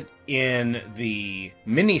did it in the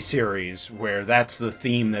miniseries where that's the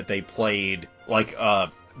theme that they played, like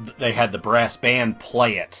they had the brass band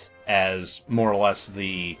play it as more or less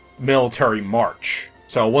the military march.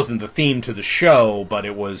 So it wasn't the theme to the show, but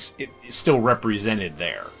it still represented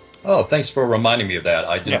there. Oh, thanks for reminding me of that.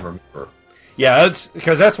 I didn't remember. Yeah,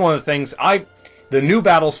 because that's one of the things. The new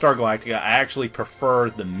Battlestar Galactica, I actually prefer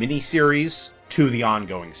the miniseries to the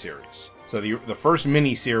ongoing series. So the first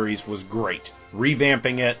miniseries was great,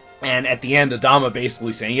 revamping it, and at the end, Adama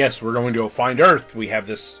basically saying, "Yes, we're going to go find Earth. We have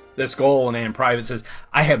this goal," and then Private says,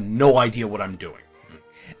 "I have no idea what I'm doing,"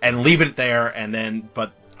 and leave it there, and then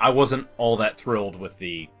but. I wasn't all that thrilled with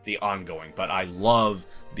the ongoing, but I love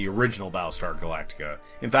the original Battlestar Galactica.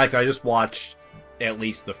 In fact, I just watched at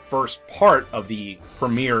least the first part of the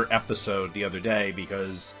premiere episode the other day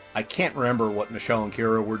because I can't remember what Michelle and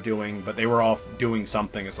Kira were doing, but they were off doing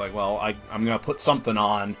something. It's like, well, I'm going to put something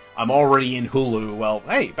on. I'm already in Hulu. Well,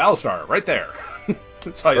 hey, Battlestar, right there.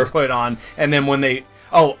 So I just put it on. And then when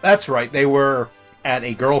that's right, they were at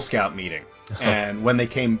a Girl Scout meeting. And when they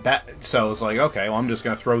came back, so it was like, okay, well, I'm just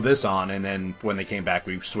going to throw this on. And then when they came back,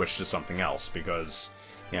 we switched to something else because,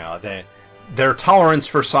 their tolerance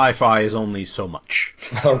for sci-fi is only so much.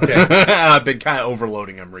 Okay. I've been kind of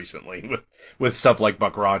overloading them recently with stuff like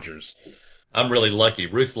Buck Rogers. I'm really lucky.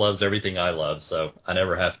 Ruth loves everything I love, so I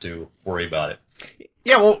never have to worry about it.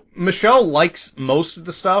 Yeah, well, Michelle likes most of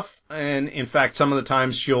the stuff, and in fact, some of the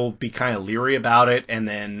times she'll be kind of leery about it, and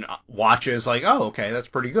then watches like, oh, okay, that's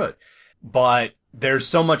pretty good. But there's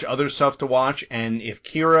so much other stuff to watch, and if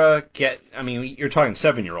Kira you're talking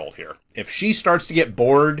 7-year-old here. If she starts to get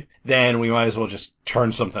bored, then we might as well just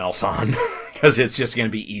turn something else on, because it's just going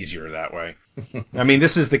to be easier that way.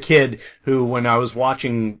 This is the kid who, when I was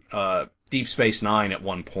watching Deep Space Nine at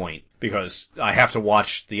one point, because I have to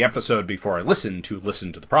watch the episode before I listen to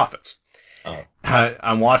the Prophets. Oh.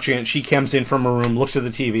 I'm watching it, she comes in from her room, looks at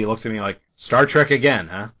the TV, looks at me like, Star Trek again,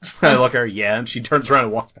 huh? I look at her, yeah, and she turns around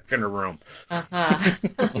and walks back in her room.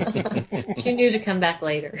 She knew to come back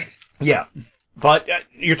later. Yeah, but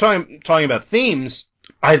you're talking about themes.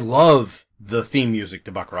 I love the theme music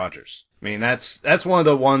to Buck Rogers. That's one of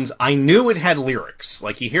the ones I knew it had lyrics.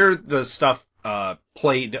 Like you hear the stuff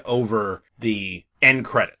played over the end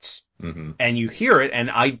credits. Mm-hmm. And you hear it, and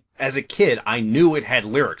as a kid, I knew it had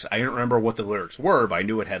lyrics. I didn't remember what the lyrics were, but I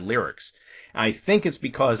knew it had lyrics. And I think it's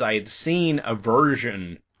because I had seen a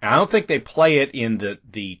version. I don't think they play it in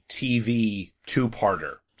the TV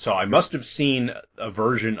two-parter. So I must have seen a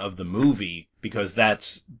version of the movie because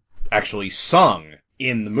that's actually sung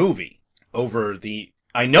in the movie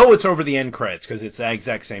I know it's over the end credits because it's the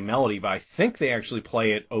exact same melody, but I think they actually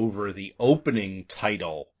play it over the opening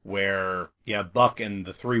title where, Buck and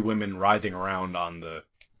the three women writhing around on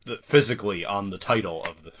physically on the title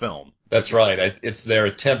of the film. That's right. It's their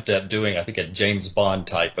attempt at doing, I think, a James Bond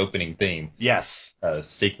type opening theme. Yes.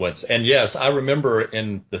 Sequence. And yes, I remember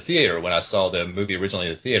in the theater when I saw the movie originally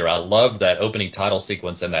in the theater, I loved that opening title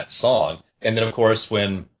sequence and that song. And then, of course,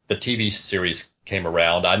 when the TV series came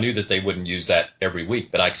around, I knew that they wouldn't use that every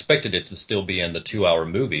week, but I expected it to still be in the 2-hour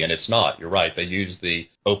movie, and it's not. You're right. They use the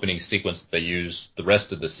opening sequence they use the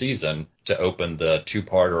rest of the season to open the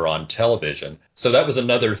two-parter on television. So that was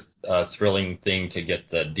another thrilling thing to get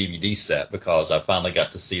the DVD set because I finally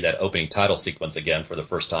got to see that opening title sequence again for the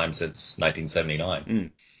first time since 1979. Mm.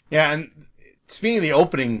 Yeah, and speaking of the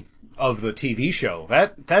opening of the TV show,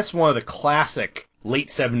 that's one of the classic late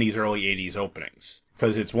 70s, early 80s openings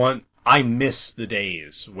because it's one. I miss the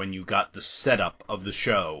days when you got the setup of the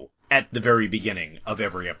show at the very beginning of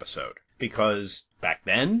every episode. because back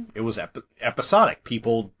then it was episodic.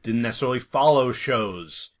 People didn't necessarily follow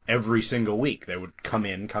shows every single week. They would come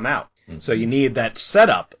in, come out. So you need that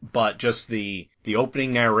setup, but just the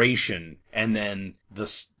opening narration and then the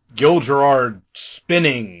Gil Gerard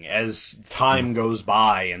spinning as time goes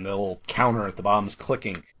by and the little counter at the bottom is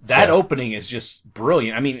clicking. That opening is just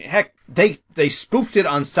brilliant. I mean, heck, they spoofed it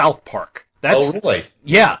on South Park. Oh, really?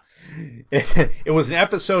 Yeah. It was an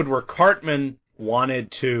episode where Cartman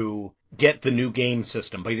wanted to get the new game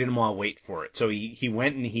system, but he didn't want to wait for it. So he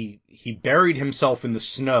went and he buried himself in the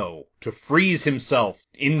snow to freeze himself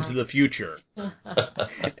into the future.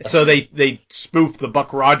 So they spoofed the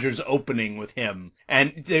Buck Rogers opening with him,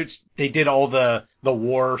 and they did all the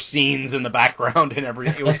war scenes in the background and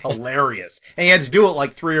everything. It was hilarious, and he had to do it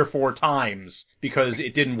like 3 or 4 times because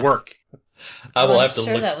it didn't work. I will I'm have to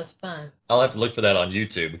sure look. that was fun. I'll have to look for that on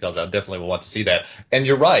YouTube because I definitely will want to see that. And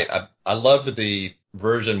you're right. I love the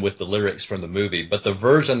version with the lyrics from the movie, but the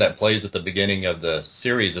version that plays at the beginning of the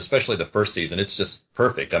series, especially the first season, it's just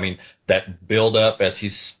perfect. I mean, that build up as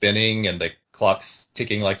he's spinning and the clock's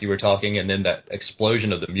ticking like you were talking, and then that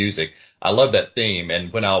explosion of the music. I love that theme.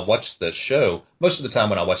 And when I watch the show, most of the time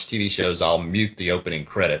when I watch TV shows, I'll mute the opening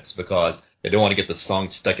credits because I don't want to get the song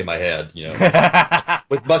stuck in my head, you know.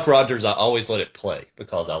 With Buck Rogers, I always let it play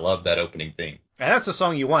because I love that opening theme. And that's a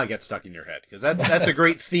song you want to get stuck in your head, because that's a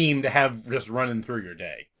great theme to have just running through your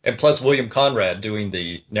day. And plus William Conrad doing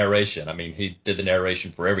the narration. I mean, he did the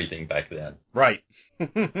narration for everything back then. Right.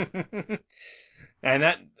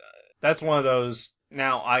 And that's one of those.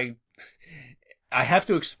 Now, I have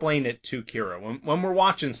to explain it to Kira. When we're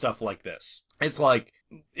watching stuff like this, it's like,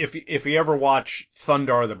 if you ever watch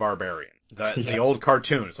Thundar the Barbarian, the old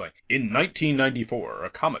cartoon, it's like, in 1994, a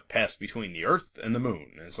comet passed between the Earth and the Moon.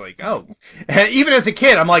 And it's like, oh. And even as a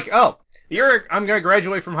kid, I'm like, oh, I'm going to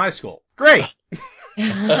graduate from high school. Great.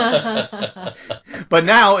 But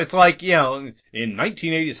now it's like, in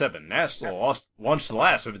 1987, NASA launched the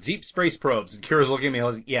last of its deep space probes. And Kira's looking at me and I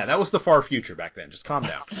was like, yeah, that was the far future back then. Just calm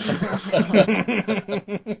down.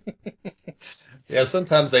 Yeah,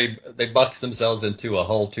 sometimes they box themselves into a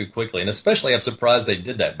hole too quickly, and especially I'm surprised they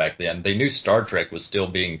did that back then. They knew Star Trek was still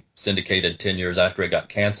being syndicated 10 years after it got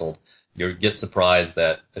canceled. You get surprised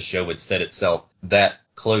that a show would set itself that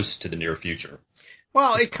close to the near future.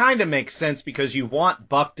 Well, it kind of makes sense because you want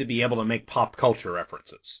Buck to be able to make pop culture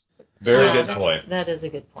references. Very good point. That is a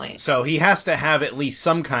good point. So he has to have at least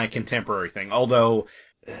some kind of contemporary thing, although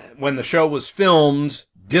when the show was filmed,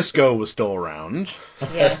 disco was still around.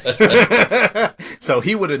 Yes. So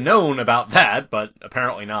he would have known about that, but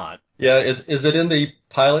apparently not. Yeah, is it in the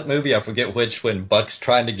pilot movie? I forget which, when Buck's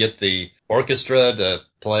trying to get the orchestra to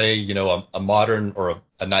play, a modern or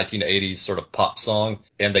a 1980s sort of pop song,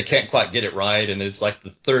 and they can't quite get it right, and it's like the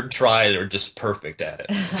third try, they're just perfect at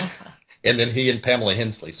it. And then he and Pamela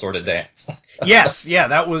Hensley sort of dance. Yes, yeah,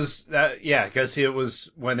 because it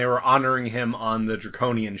was when they were honoring him on the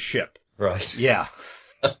Draconian ship. Right. Yeah.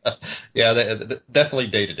 Yeah, they definitely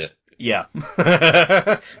dated it. Yeah.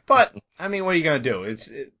 But, I mean, what are you going to do?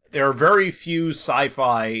 There are very few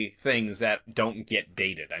sci-fi things that don't get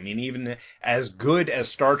dated. I mean, even as good as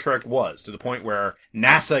Star Trek was, to the point where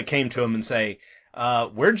NASA came to him and say,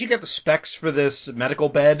 where'd you get the specs for this medical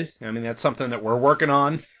bed? I mean, that's something that we're working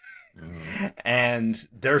on. Mm. And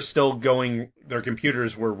they're still going, their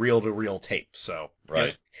computers were reel-to-reel tape, so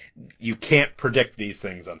right. You can't predict these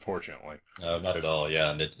things, unfortunately. No, not at all,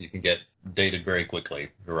 yeah, and you can get dated very quickly.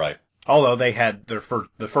 You're right. Although they had the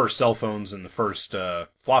first cell phones and the first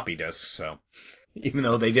floppy disks, so even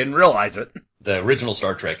though they didn't realize it. The original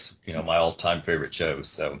Star Trek's, my all-time favorite show,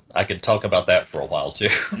 so I could talk about that for a while, too.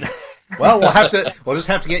 Well, we'll just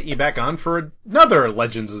have to get you back on for another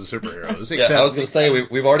Legends of the Superheroes. Yeah, I was going to say,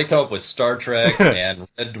 we've already come up with Star Trek and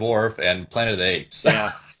Red Dwarf and Planet of the Apes.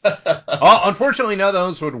 Yeah. Well, unfortunately, none of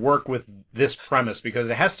those would work with this premise because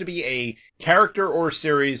it has to be a character or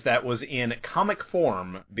series that was in comic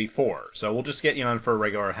form before. So we'll just get you on for a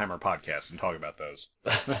regular Hammer podcast and talk about those.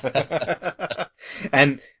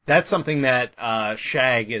 And that's something that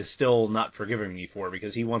Shag is still not forgiving me for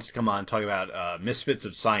because he wants to come on and talk about Misfits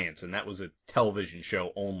of Science, and that was a television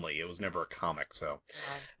show only. It was never a comic, so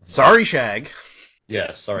sorry, Shag.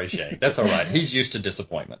 Yes, sorry, Shag. That's all right. He's used to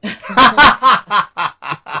disappointment.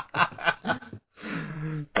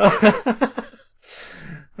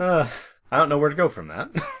 I don't know where to go from that.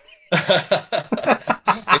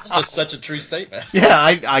 It's just such a true statement. Yeah,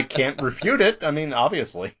 I can't refute it. I mean,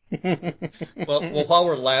 obviously. Well, while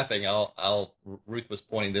we're laughing, Ruth was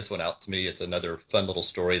pointing this one out to me. It's another fun little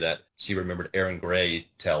story that she remembered Aaron Gray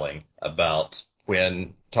telling about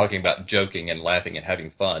when talking about joking and laughing and having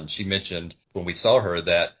fun, she mentioned when we saw her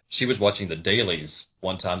that she was watching the dailies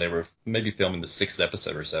one time. They were maybe filming the 6th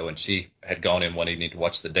episode or so, and she had gone in one evening to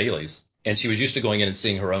watch the dailies. And she was used to going in and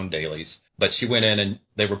seeing her own dailies, but she went in and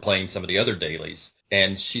they were playing some of the other dailies.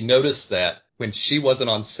 And she noticed that when she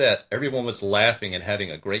wasn't on set, everyone was laughing and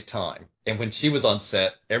having a great time. And when she was on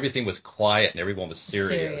set, everything was quiet and everyone was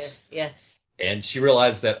serious. Yes. And she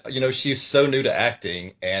realized that, she's so new to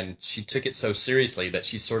acting and she took it so seriously that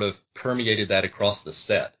she sort of permeated that across the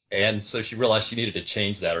set. And so she realized she needed to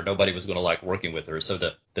change that or nobody was going to like working with her. So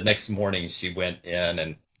the next morning she went in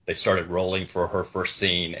and they started rolling for her first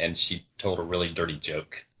scene and she told a really dirty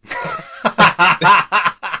joke.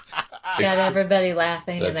 Got everybody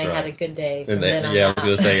laughing and they had a good day from then on out. I was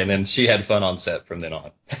going to say, and then she had fun on set from then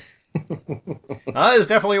on. There's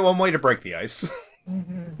definitely one way to break the ice.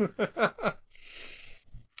 Mm-hmm.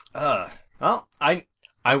 Well, I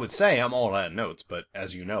would say I'm all out of notes, but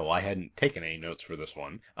as you know, I hadn't taken any notes for this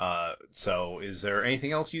one. So is there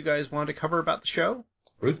anything else you guys wanted to cover about the show?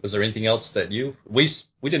 Ruth, was there anything else that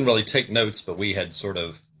we didn't really take notes, but we had sort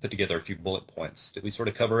of put together a few bullet points. Did we sort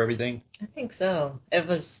of cover everything? I think so. It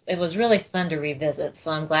was really fun to revisit,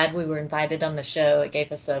 so I'm glad we were invited on the show. It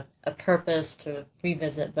gave us a purpose to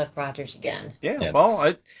revisit Buck Rogers again. Yeah,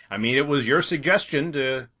 well, I mean, it was your suggestion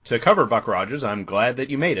to cover Buck Rogers. I'm glad that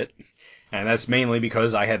you made it. And that's mainly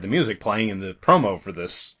because I had the music playing in the promo for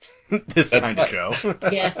this kind of show.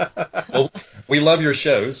 Yes. Well, we love your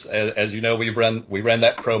shows. As you know, we ran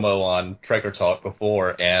that promo on Trekker Talk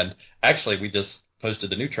before, and actually we just posted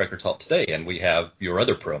the new Trekker Talk today, and we have your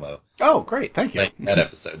other promo. Oh, great. Thank you. That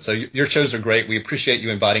episode. So your shows are great. We appreciate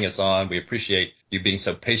you inviting us on. We appreciate you being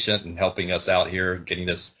so patient and helping us out here, getting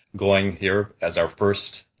this going here as our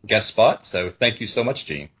first guest spot. So thank you so much,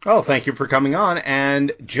 Gene. Oh, thank you for coming on.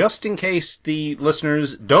 And just in case the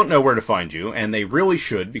listeners don't know where to find you, and they really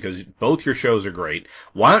should because both your shows are great,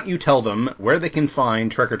 why don't you tell them where they can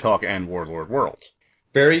find Trekker Talk and Warlord Worlds?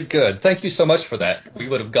 Very good. Thank you so much for that. We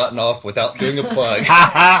would have gotten off without doing a plug.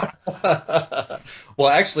 Well,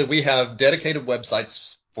 actually, we have dedicated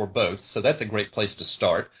websites for both, so that's a great place to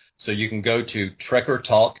start. So you can go to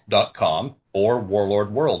trekkertalk.com or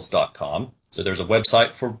warlordworlds.com. So there's a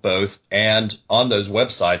website for both, and on those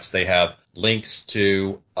websites, they have links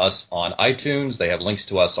to us on iTunes, they have links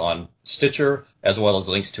to us on Stitcher, as well as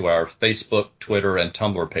links to our Facebook, Twitter, and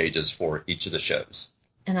Tumblr pages for each of the shows.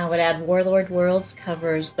 And I would add Warlord Worlds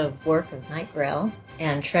covers the work of Night Grell,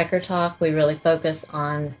 and Trekker Talk, we really focus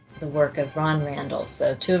on the work of Ron Randall.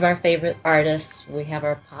 So 2 of our favorite artists, we have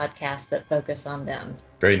our podcasts that focus on them.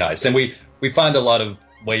 Very nice. And we find a lot of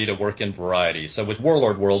way to work in variety. So with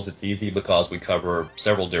Warlord Worlds, it's easy because we cover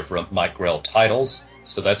several different Mike Grell titles.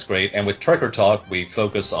 So that's great. And with Trekker Talk, we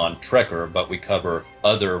focus on Trekker, but we cover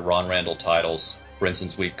other Ron Randall titles. For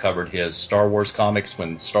instance, we covered his Star Wars comics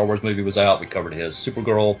when the Star Wars movie was out. We covered his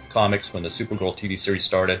Supergirl comics when the Supergirl TV series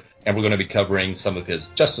started. And we're going to be covering some of his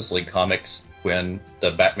Justice League comics when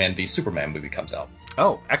the Batman v Superman movie comes out.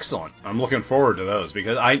 Oh, excellent. I'm looking forward to those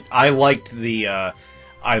because I liked the...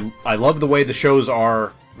 I love the way the shows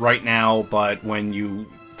are right now, but when you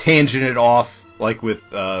tangent it off, like with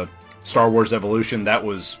Star Wars Evolution, that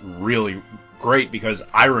was really great because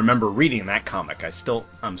I remember reading that comic.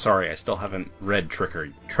 I'm sorry, I still haven't read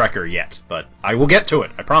Trekker yet, but I will get to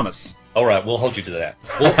it, I promise. All right, we'll hold you to that.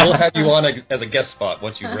 We'll have you on as a guest spot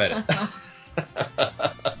once you've read it.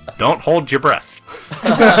 Don't hold your breath.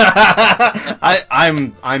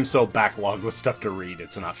 I'm so backlogged with stuff to read,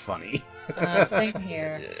 it's not funny. Same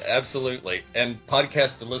here. Absolutely. And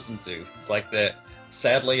podcasts to listen to. It's like that.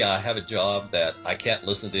 Sadly, I have a job that I can't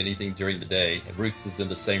listen to anything during the day. And Ruth is in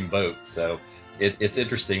the same boat. So it's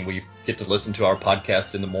interesting. We get to listen to our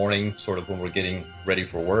podcasts in the morning, sort of when we're getting ready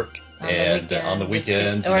for work. On the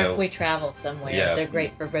weekends. Or if we travel somewhere, they're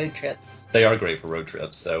great for road trips. They are great for road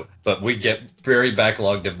trips. But we get very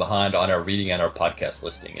backlogged and behind on our reading and our podcast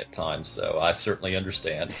listening at times. So I certainly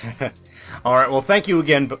understand. All right. Well, thank you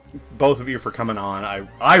again, both of you, for coming on.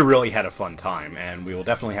 I really had a fun time, and we will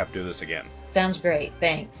definitely have to do this again. Sounds great.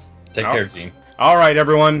 Thanks. Take care, Gene. All right,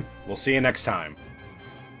 everyone. We'll see you next time.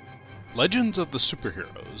 Legends of the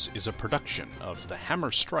Superheroes is a production of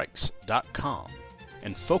thehammerstrikes.com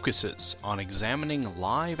and focuses on examining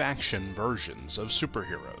live-action versions of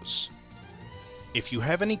superheroes. If you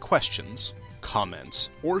have any questions, comments,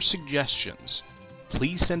 or suggestions,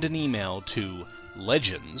 please send an email to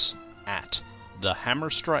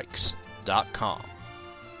legends@thehammerstrikes.com.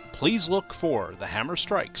 Please look for The Hammer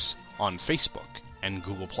Strikes on Facebook and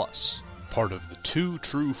Google+, part of the Two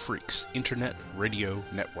True Freaks Internet Radio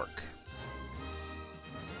Network.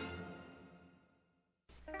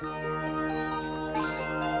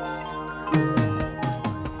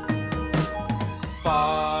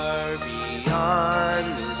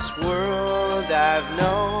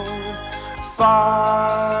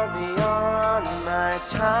 far beyond my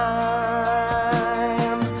time.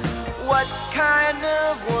 What kind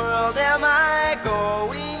of world am I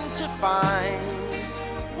going to find?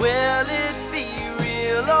 Will it be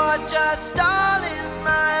real or just all in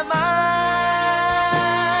my mind?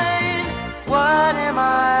 What am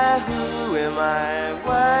I? Who am I?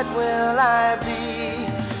 What will I be?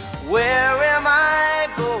 Where am I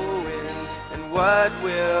going? And what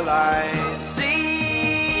will I see?